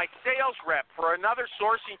sales rep for another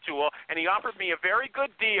sourcing tool, and he offered me a very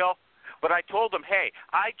good deal, but I told him, hey,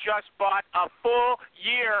 I just bought a full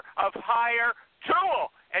year of Hire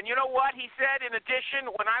Tool. And you know what he said? In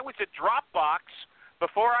addition, when I was at Dropbox,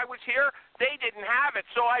 before I was here, they didn't have it,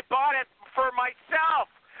 so I bought it for myself.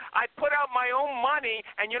 I put out my own money,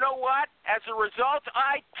 and you know what? As a result,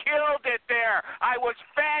 I killed it there. I was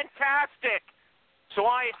fantastic. So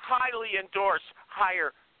I highly endorse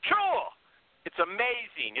Hire Tool. It's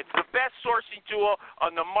amazing. It's the best sourcing tool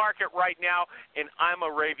on the market right now, and I'm a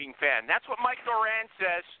raving fan. That's what Mike Doran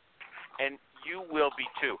says, and you will be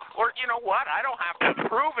too. Or you know what? I don't have to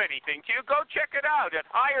prove anything to you. Go check it out at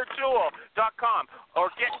HireTool.com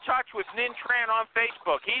or get in touch with Nin Tran on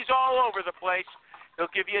Facebook. He's all over the place. He'll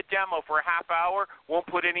give you a demo for a half hour, won't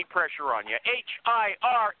put any pressure on you.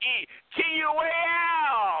 HireTual.com.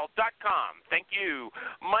 Thank you.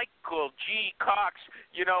 Michael G. Cox.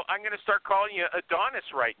 You know, I'm going to start calling you Adonis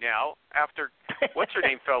right now after, what's her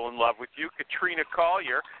name, fell in love with you, Katrina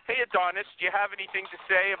Collier. Hey, Adonis, do you have anything to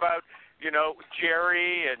say about, you know,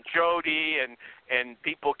 Jerry and Jodie and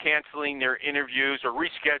people canceling their interviews or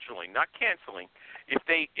rescheduling, not canceling. If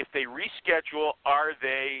they reschedule, are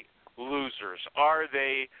they losers? Are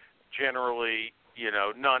they generally, you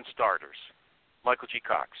know, non-starters? Michael G.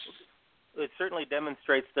 Cox. It certainly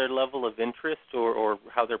demonstrates their level of interest or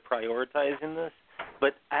how they're prioritizing this,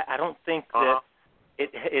 but I don't think that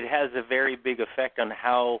it has a very big effect on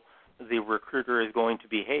how the recruiter is going to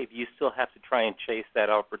behave. You still have to try and chase that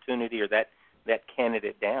opportunity or that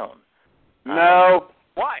candidate down. No.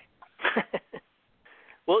 Why?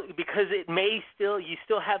 Well, because you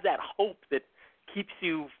still have that hope that keeps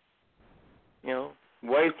you, you know,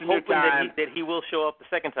 wasting your time. That he will show up the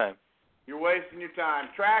second time. You're wasting your time.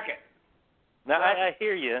 Track it. Now, I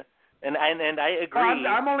hear you, and I agree.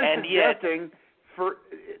 I'm only suggesting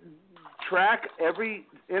track every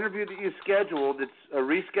interview that you schedule that's a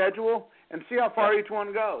reschedule and see how far each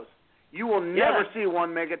one goes. You will never see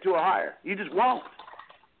one make it to a hire. You just won't.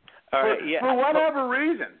 For whatever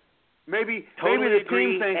reason. Maybe the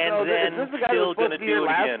team thinks, is this the guy who was supposed to be here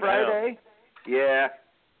last Friday? Yeah.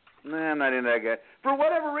 Nah, I'm not into that guy. For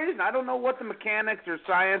whatever reason, I don't know what the mechanics or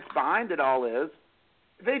science behind it all is.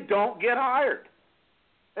 They don't get hired.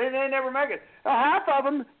 They never make it. Half of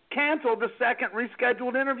them canceled the second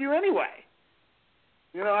rescheduled interview anyway.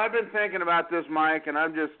 You know, I've been thinking about this, Mike, and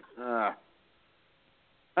I'm just going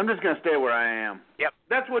to stay where I am. Yep.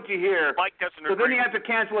 That's what you hear. Mike doesn't agree. So then you have to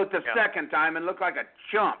cancel it the second time and look like a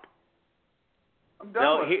chump. I'm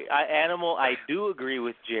done with it. Animal, I do agree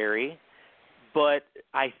with Jerry, but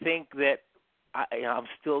I think that I'm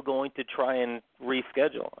still going to try and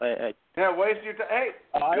reschedule. Waste your time. Hey,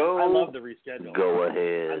 I love the reschedule. Go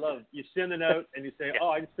ahead. I love you send a note and you say,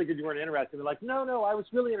 I just figured you weren't interested. They're like, no, I was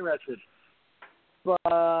really interested. But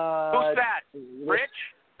who's that? Rich?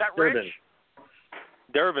 Is that Durbin. Rich?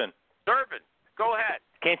 Durbin. Go ahead.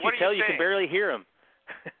 Can't you tell? You can barely hear him.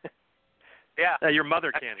 Yeah. Your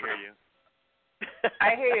mother can't hear you.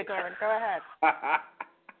 I hear you, Durbin. Go ahead.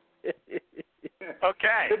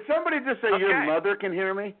 Okay. Did somebody just say your mother can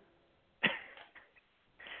hear me?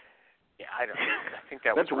 Yeah, I don't know. I think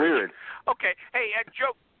that That's was weird. Okay. Hey,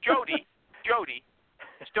 Jodie,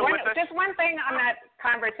 still with us? Just one thing on that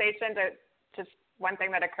conversation, just one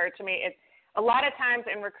thing that occurred to me is a lot of times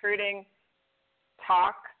in recruiting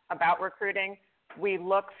talk about recruiting, we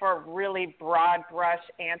look for really broad brush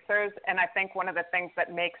answers, and I think one of the things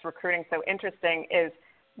that makes recruiting so interesting is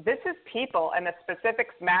this is people and the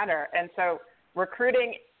specifics matter, and so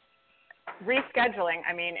recruiting, rescheduling,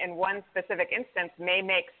 in one specific instance may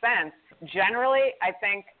make sense. Generally, I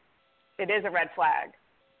think it is a red flag,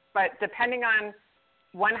 but depending on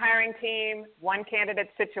one hiring team, one candidate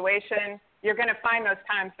situation, you're going to find those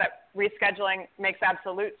times that rescheduling makes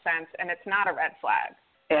absolute sense and it's not a red flag.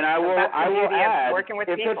 And I will add, working with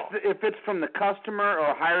people. If it's from the customer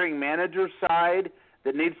or hiring manager side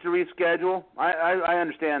that needs to reschedule, I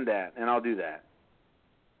understand that, and I'll do that.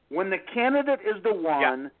 When the candidate is the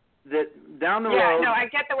one that down the road... Yeah, no, I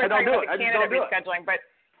get that we're talking about the candidate rescheduling, but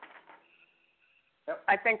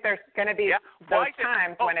I think there's going to be those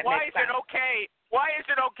times when it makes sense. Why is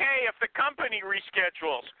it okay if the company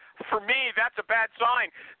reschedules? For me, that's a bad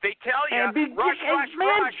sign. They tell you,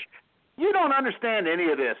 rush. You don't understand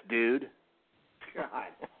any of this, dude.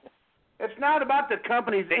 God. It's not about the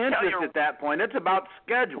company's interest at that point. It's about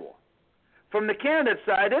schedule. From the candidate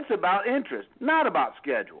side, it's about interest, not about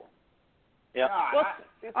schedule. Yeah. Well,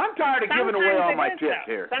 I'm tired of giving away all my tips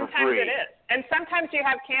here for free. Sometimes it is. And sometimes you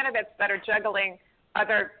have candidates that are juggling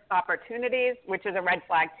other opportunities, which is a red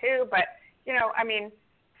flag too. But,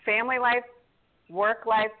 family life, work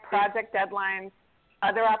life, project deadlines,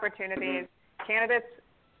 other opportunities, candidates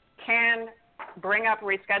can bring up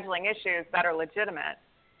rescheduling issues that are legitimate.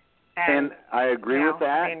 And I agree with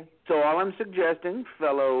that. So all I'm suggesting,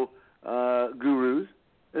 fellow gurus,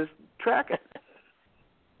 is track it.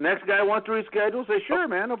 Next guy wants to reschedule, say, sure,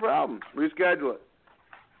 man, no problem. Reschedule it.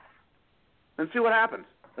 And see what happens.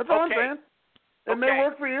 That's all I'm saying. It may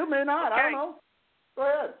work for you, may not. I don't know. Go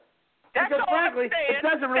ahead. Because frankly, it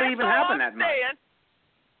doesn't really even happen that much.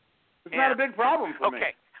 It's not a big problem for me.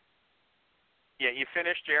 Okay. Yeah, you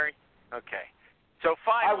finished, Jerry? Okay. So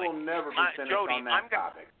finally, I will never be finished Jodie, on that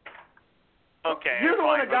topic. Okay. You're the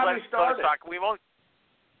one that got me started. We won't.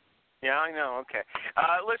 Yeah, I know. Okay.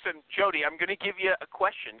 Listen, Jodie, I'm going to give you a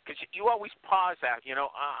question because you always pause out. You know,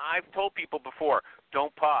 I've told people before,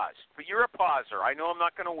 don't pause. But you're a pauser. I know I'm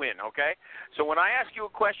not going to win, okay? So when I ask you a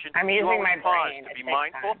question, I'm you using always my pause brain. to be It takes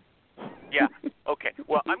mindful. time. Yeah. Okay.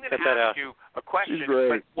 Well, I'm going to ask you a question,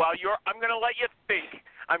 but I'm going to let you think.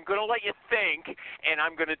 I'm going to let you think, and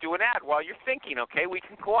I'm going to do an ad while you're thinking, okay? We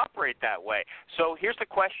can cooperate that way. So here's the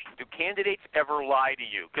question. Do candidates ever lie to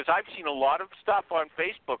you? Because I've seen a lot of stuff on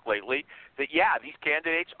Facebook lately that, yeah, these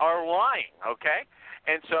candidates are lying, okay?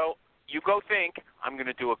 And so you go think, I'm going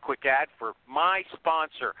to do a quick ad for my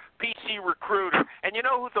sponsor, PC Recruiter. And you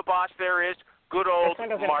know who the boss there is? Good old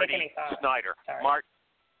Marty Snyder.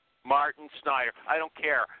 Martin Snyder. I don't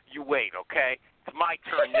care. You wait, okay? It's my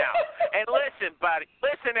turn now. And listen, buddy.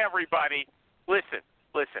 Listen, everybody. Listen.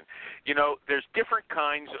 You know, there's different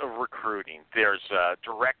kinds of recruiting. There's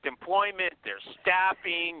direct employment. There's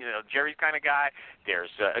staffing. You know, Jerry's kind of guy.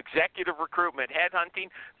 There's executive recruitment,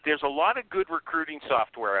 headhunting. There's a lot of good recruiting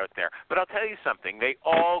software out there. But I'll tell you something. They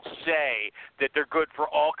all say that they're good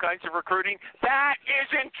for all kinds of recruiting. That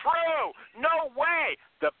isn't true. No way.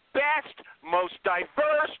 The best, most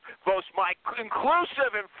diverse, most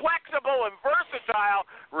inclusive and flexible and versatile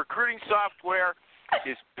recruiting software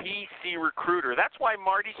is PC Recruiter. That's why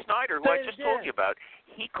Marty Snyder, who I just told you about,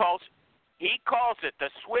 he calls it the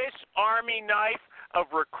Swiss Army knife of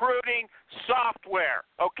recruiting software,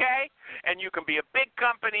 okay? And you can be a big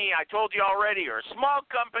company, I told you already, or a small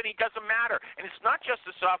company, doesn't matter. And it's not just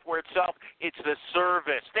the software itself, it's the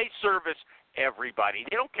service. They service everybody.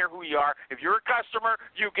 They don't care who you are. If you're a customer,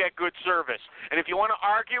 you get good service. And if you want to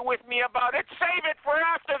argue with me about it, save it for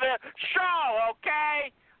after the show,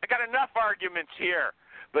 okay? I got enough arguments here.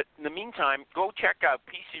 But in the meantime, go check out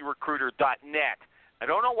PCRecruiter.net. I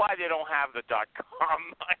don't know why they don't have the .com.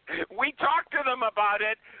 We talked to them about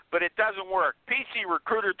it, but it doesn't work.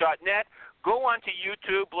 PCRecruiter.net. Go onto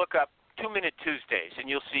YouTube, look up 2-Minute Tuesdays, and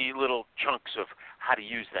you'll see little chunks of how to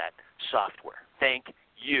use that software. Thank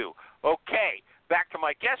you. Okay, back to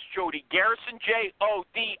my guest, Jodie Garrison, JodieGarrison.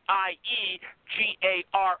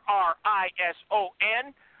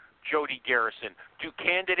 Jodie Garrison, do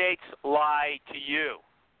candidates lie to you?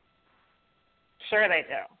 Sure they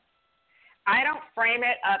do. I don't frame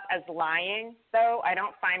it up as lying, though. I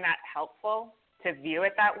don't find that helpful to view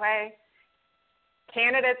it that way.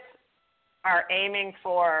 Candidates are aiming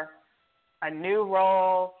for a new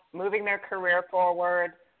role, moving their career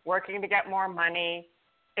forward, working to get more money.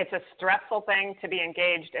 It's a stressful thing to be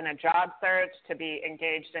engaged in a job search, to be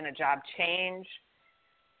engaged in a job change.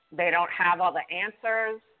 They don't have all the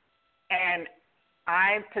answers. And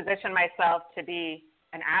I position myself to be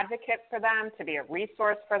an advocate for them, to be a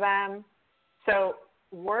resource for them. So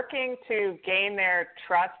working to gain their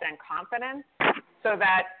trust and confidence so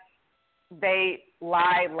that they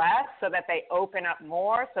lie less, so that they open up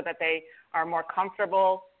more, so that they are more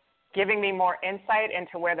comfortable giving me more insight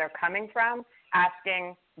into where they're coming from,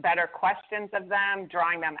 asking better questions of them,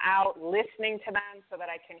 drawing them out, listening to them so that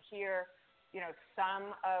I can hear,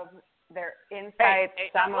 some of their insights,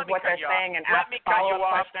 some of what they're saying, and ask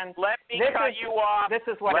follow-up questions. Let me cut you off. This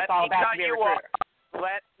is what it's all about to be a recruiter.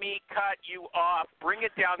 Let me cut you off. Bring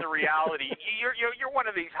it down to reality. You're one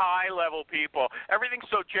of these high-level people. Everything's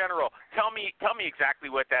so general. Tell me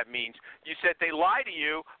exactly what that means. You said they lie to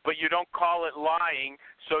you, but you don't call it lying.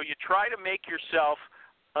 So you try to make yourself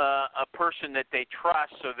a person that they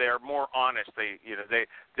trust, so they're more honest.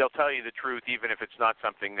 They'll tell you the truth, even if it's not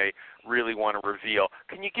something they really want to reveal.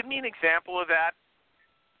 Can you give me an example of that?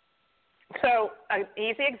 So an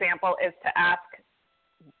easy example is to ask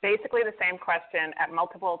basically the same question at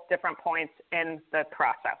multiple different points in the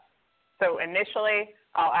process. So initially,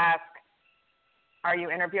 I'll ask, are you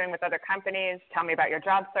interviewing with other companies? Tell me about your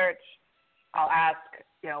job search. I'll ask,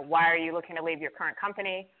 why are you looking to leave your current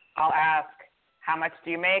company? I'll ask, how much do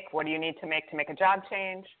you make? What do you need to make a job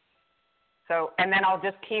change? So, and then I'll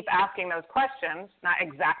just keep asking those questions, not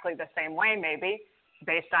exactly the same way maybe,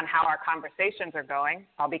 based on how our conversations are going.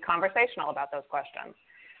 I'll be conversational about those questions.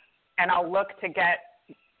 And I'll look to get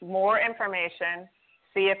more information,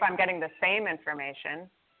 see if I'm getting the same information,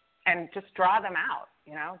 and just draw them out.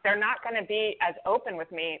 They're not going to be as open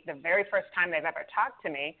with me the very first time they've ever talked to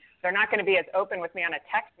me. They're not going to be as open with me on a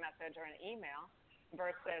text message or an email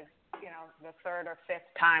versus, the third or fifth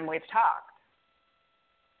time we've talked.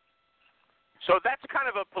 So that's kind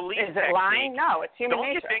of a police technique. Is it lying? No, it's human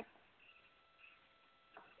nature. Don't you think?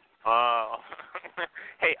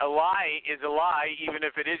 Hey, a lie is a lie, even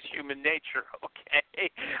if it is human nature, okay?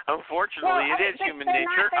 Unfortunately, it is human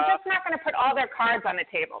nature. They're just not going to put all their cards on the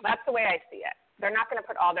table. That's the way I see it. They're not going to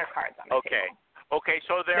put all their cards on the table. Okay,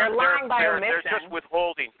 so they're lying by they're omission. just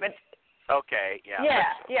withholding. But okay, yeah.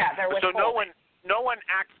 yeah, they're So withholding. no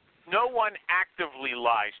one actively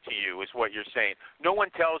lies to you, is what you're saying. No one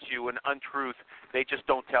tells you an untruth. They just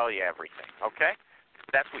don't tell you everything. Okay,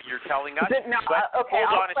 that's what you're telling us. No, but okay.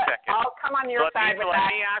 hold on a second. I'll come on your side with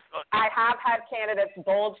that. I have had candidates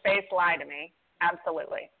bold-faced lie to me.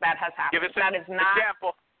 Absolutely, that has happened. Give us that is not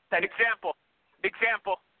example.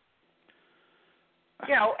 Example.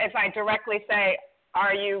 You know, if I directly say,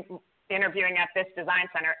 "Are you interviewing at this design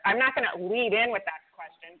center?" I'm not going to lead in with that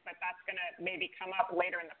question, but that's going to maybe come up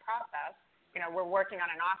later in the process. You know, we're working on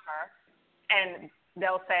an offer, and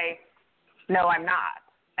they'll say, "No, I'm not,"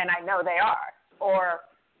 and I know they are. Or,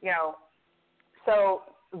 you know, so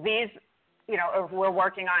these, you know, if we're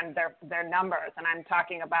working on their numbers, and I'm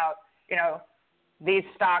talking about, you know, these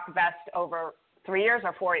stock vest over 3 years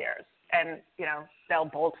or 4 years, and, you know, they'll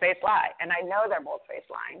bold-faced lie, and I know they're bold-faced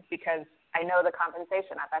lying because I know the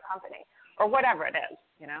compensation at that company, or whatever it is,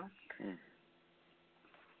 you know.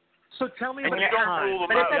 So tell me but about time.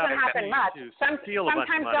 But it doesn't happen much.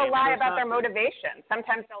 Sometimes they'll lie about their motivation. motivation.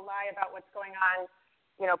 Sometimes they'll lie about what's going on,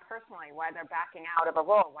 you know, personally, why they're backing out of a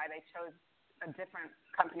role, why they chose a different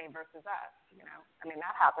company versus us. You know, I mean,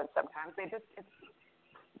 that happens sometimes.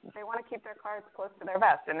 They want to keep their cards close to their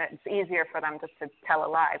vest, and it's easier for them just to tell a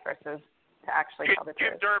lie versus to actually tell the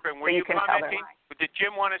truth. Jim Durbin, were so you can commenting? Did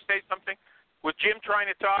Jim want to say something? Was Jim trying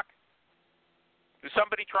to talk? Was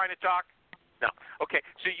somebody trying to talk? No. Okay,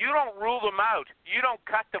 so you don't rule them out. You don't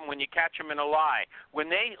cut them when you catch them in a lie. When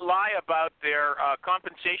they lie about their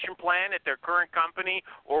compensation plan at their current company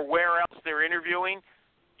or where else they're interviewing,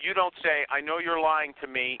 you don't say, "I know you're lying to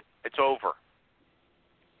me. It's over."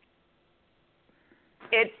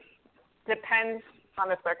 It depends on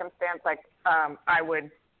the circumstance. Like, I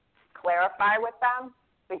would clarify with them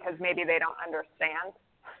because maybe they don't understand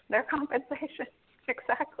their compensation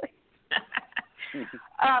exactly.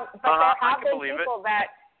 But there have been people that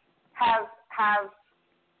have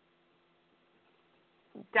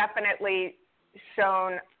definitely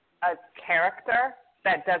shown a character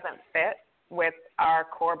that doesn't fit with our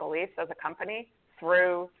core beliefs as a company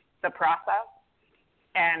through the process,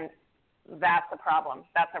 and that's a problem.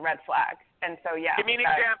 That's a red flag. And so, yeah, give me an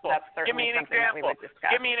example. That's certainly something that we would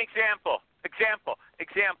discuss. Give me an example.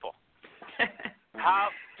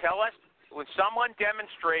 Tell us when someone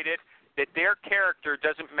demonstrated that their character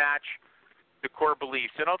doesn't match the core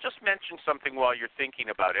beliefs. And I'll just mention something while you're thinking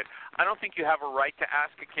about it. I don't think you have a right to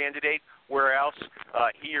ask a candidate where else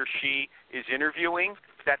he or she is interviewing.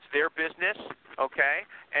 That's their business, okay?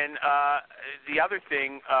 And the other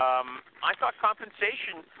thing, I thought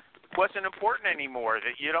compensation wasn't important anymore,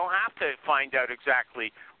 that you don't have to find out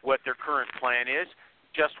exactly what their current plan is,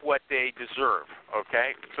 just what they deserve,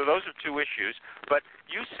 okay? So those are two issues. But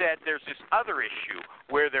you said there's this other issue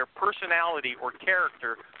where their personality or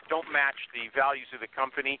character don't match the values of the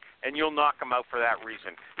company, and you'll knock them out for that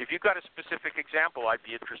reason. If you've got a specific example, I'd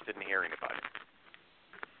be interested in hearing about it.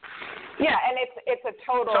 Yeah, and it's a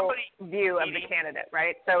total view of the candidate,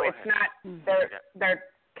 right? So it's not their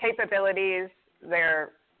capabilities,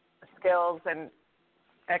 their skills and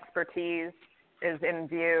expertise is in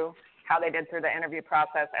view, how they did through the interview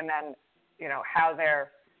process, and then, you know, how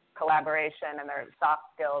their collaboration and their soft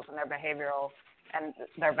skills and their behavioral and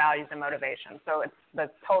their values and motivation. So it's the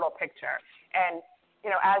total picture. And, you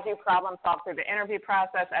know, as you problem solve through the interview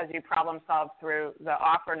process, as you problem solve through the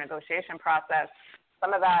offer negotiation process,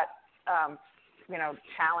 some of that, you know,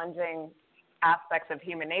 challenging aspects of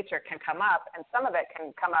human nature can come up, and some of it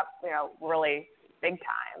can come up, you know, really big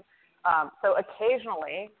time. So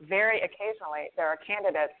occasionally, very occasionally, there are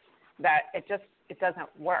candidates that it doesn't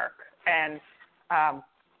work. And,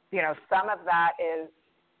 you know, some of that is,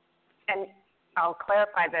 and I'll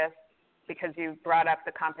clarify this because you brought up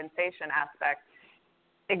the compensation aspect.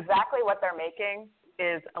 Exactly what they're making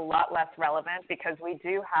is a lot less relevant because we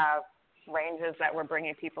do have ranges that we're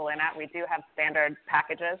bringing people in at. We do have standard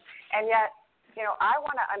packages. And yet, you know, I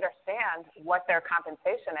want to understand what their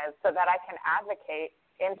compensation is so that I can advocate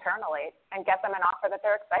internally and get them an offer that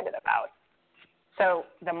they're excited about. So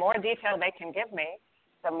the more detail they can give me,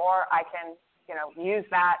 the more I can, you know, use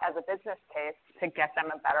that as a business case to get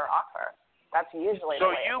them a better offer. That's usually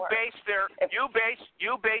the way it works.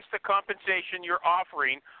 You base the compensation you're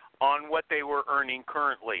offering on what they were earning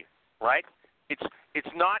currently, right?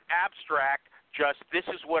 It's not abstract. Just this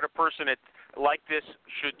is what a person like this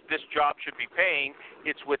job should be paying.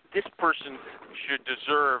 It's what this person should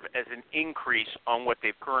deserve as an increase on what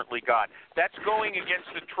they've currently got. That's going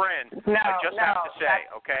against the trend. I have to say,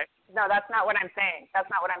 okay? No, that's not what I'm saying.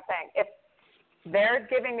 If they're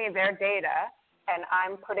giving me their data and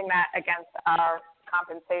I'm putting that against our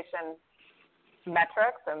compensation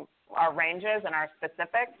metrics and our ranges and our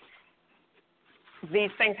specifics, these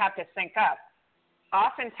things have to sync up.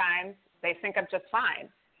 Oftentimes, they sync up just fine.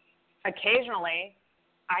 Occasionally,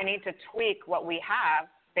 I need to tweak what we have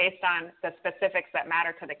based on the specifics that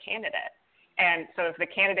matter to the candidate. And so if the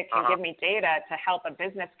candidate can give me data to help a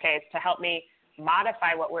business case, to help me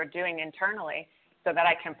modify what we're doing internally so that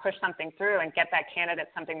I can push something through and get that candidate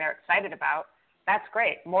something they're excited about, that's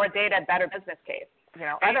great. More data, better business case. You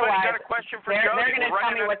know, otherwise, got a question for they're Jodie? going to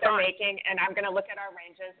tell me what they're making, and I'm going to look at our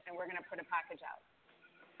ranges, and we're going to put a package out.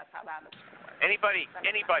 That's how that is. Anybody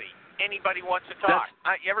wants to talk?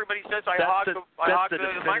 Everybody says I hog the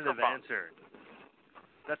microphone. Answer.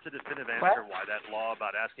 That's the definitive answer why that law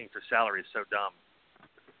about asking for salary is so dumb.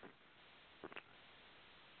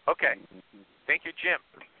 Okay. Thank you, Jim.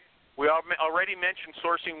 We already mentioned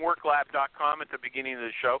sourcingworklab.com at the beginning of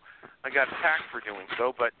the show. I got attacked for doing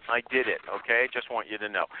so, but I did it, okay? Just want you to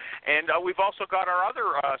know. And we've also got our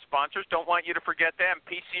other sponsors. Don't want you to forget them,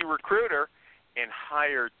 PC Recruiter and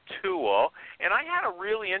Hire Tool. And I had a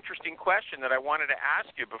really interesting question that I wanted to ask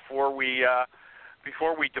you before we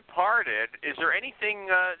departed. Is there anything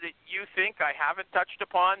that you think I haven't touched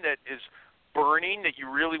upon that is burning that you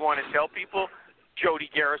really want to tell people, Jodie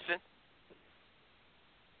Garrison?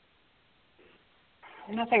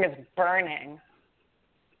 Nothing is burning,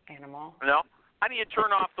 Animal. No? How do you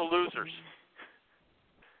turn off the losers?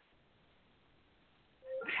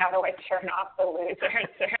 How do I turn off the losers?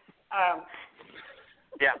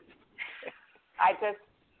 Yeah. I just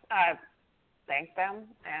thank them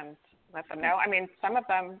and let them know. I mean, some of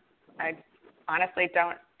them I honestly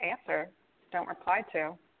don't answer, don't reply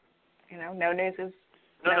to. You know, no news is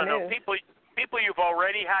no news. People you've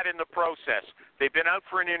already had in the process. They've been out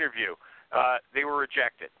for an interview. They were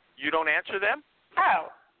rejected. You don't answer them? Oh,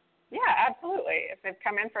 yeah, absolutely. If they've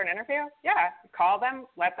come in for an interview, yeah, call them,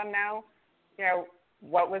 let them know, you know,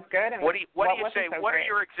 what was good and what do you say? So what great. are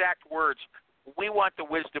your exact words? We want the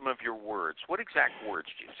wisdom of your words. What exact words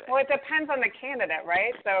do you say? Well, it depends on the candidate,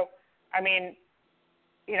 right? So, I mean,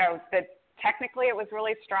 you know, technically it was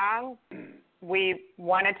really strong. We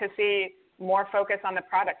wanted to see more focus on the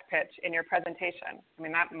product pitch in your presentation. I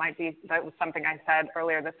mean, that was something I said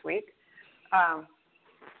earlier this week.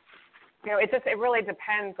 You know, it really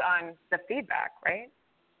depends on the feedback, right?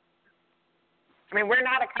 I mean, we're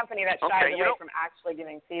not a company that shies away from actually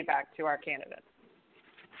giving feedback to our candidates.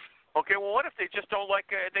 Okay, well, what if they just don't like,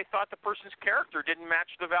 they thought the person's character didn't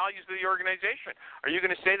match the values of the organization? Are you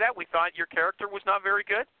going to say that? We thought your character was not very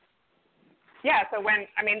good? Yeah, so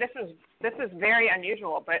this is very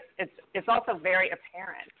unusual, but it's also very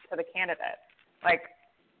apparent to the candidate. Like,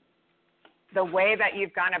 the way that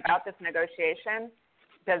you've gone about this negotiation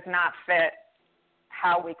does not fit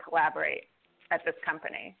how we collaborate at this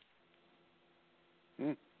company.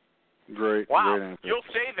 Great. Wow, great answer. You'll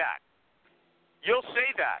say that.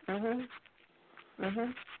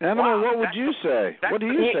 Animal, what would you say? What do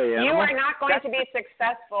you say, Animal? You are not going to be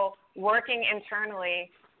successful working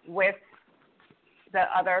internally with the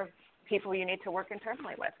other people you need to work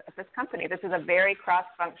internally with at this company. This is a very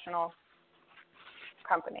cross-functional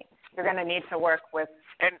company. You're going to need to work with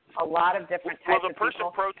a lot of different types of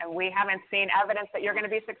people, and we haven't seen evidence that you're going to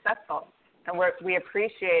be successful. And we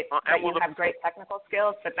appreciate that you have great technical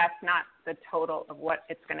skills, but that's not the total of what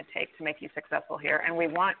it's going to take to make you successful here. And we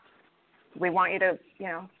want you to, you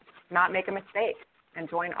know, not make a mistake and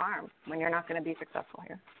join arms when you're not going to be successful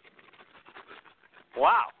here.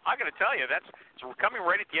 Wow, I got to tell you, we're coming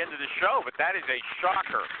right at the end of the show, but that is a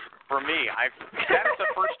shocker for me. That is the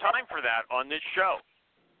first time for that on this show.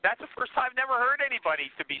 That's the first time I've never heard anybody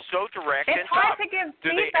to be so direct and tough. It's hard to give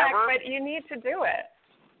feedback, but you need to do it.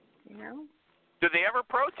 You know? Do they ever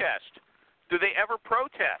protest?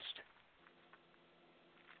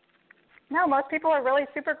 No, most people are really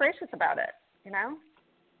super gracious about it. You know,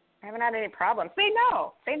 I haven't had any problems. They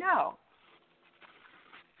know.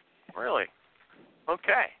 Really?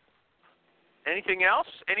 Okay. Anything else?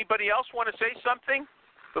 Anybody else want to say something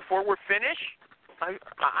before we're finished?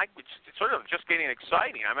 It's sort of just getting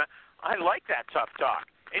exciting. I like that tough talk.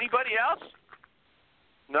 Anybody else?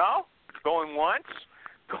 No? Going once?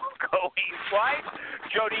 Going twice?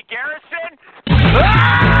 Jodie Garrison?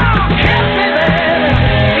 Oh,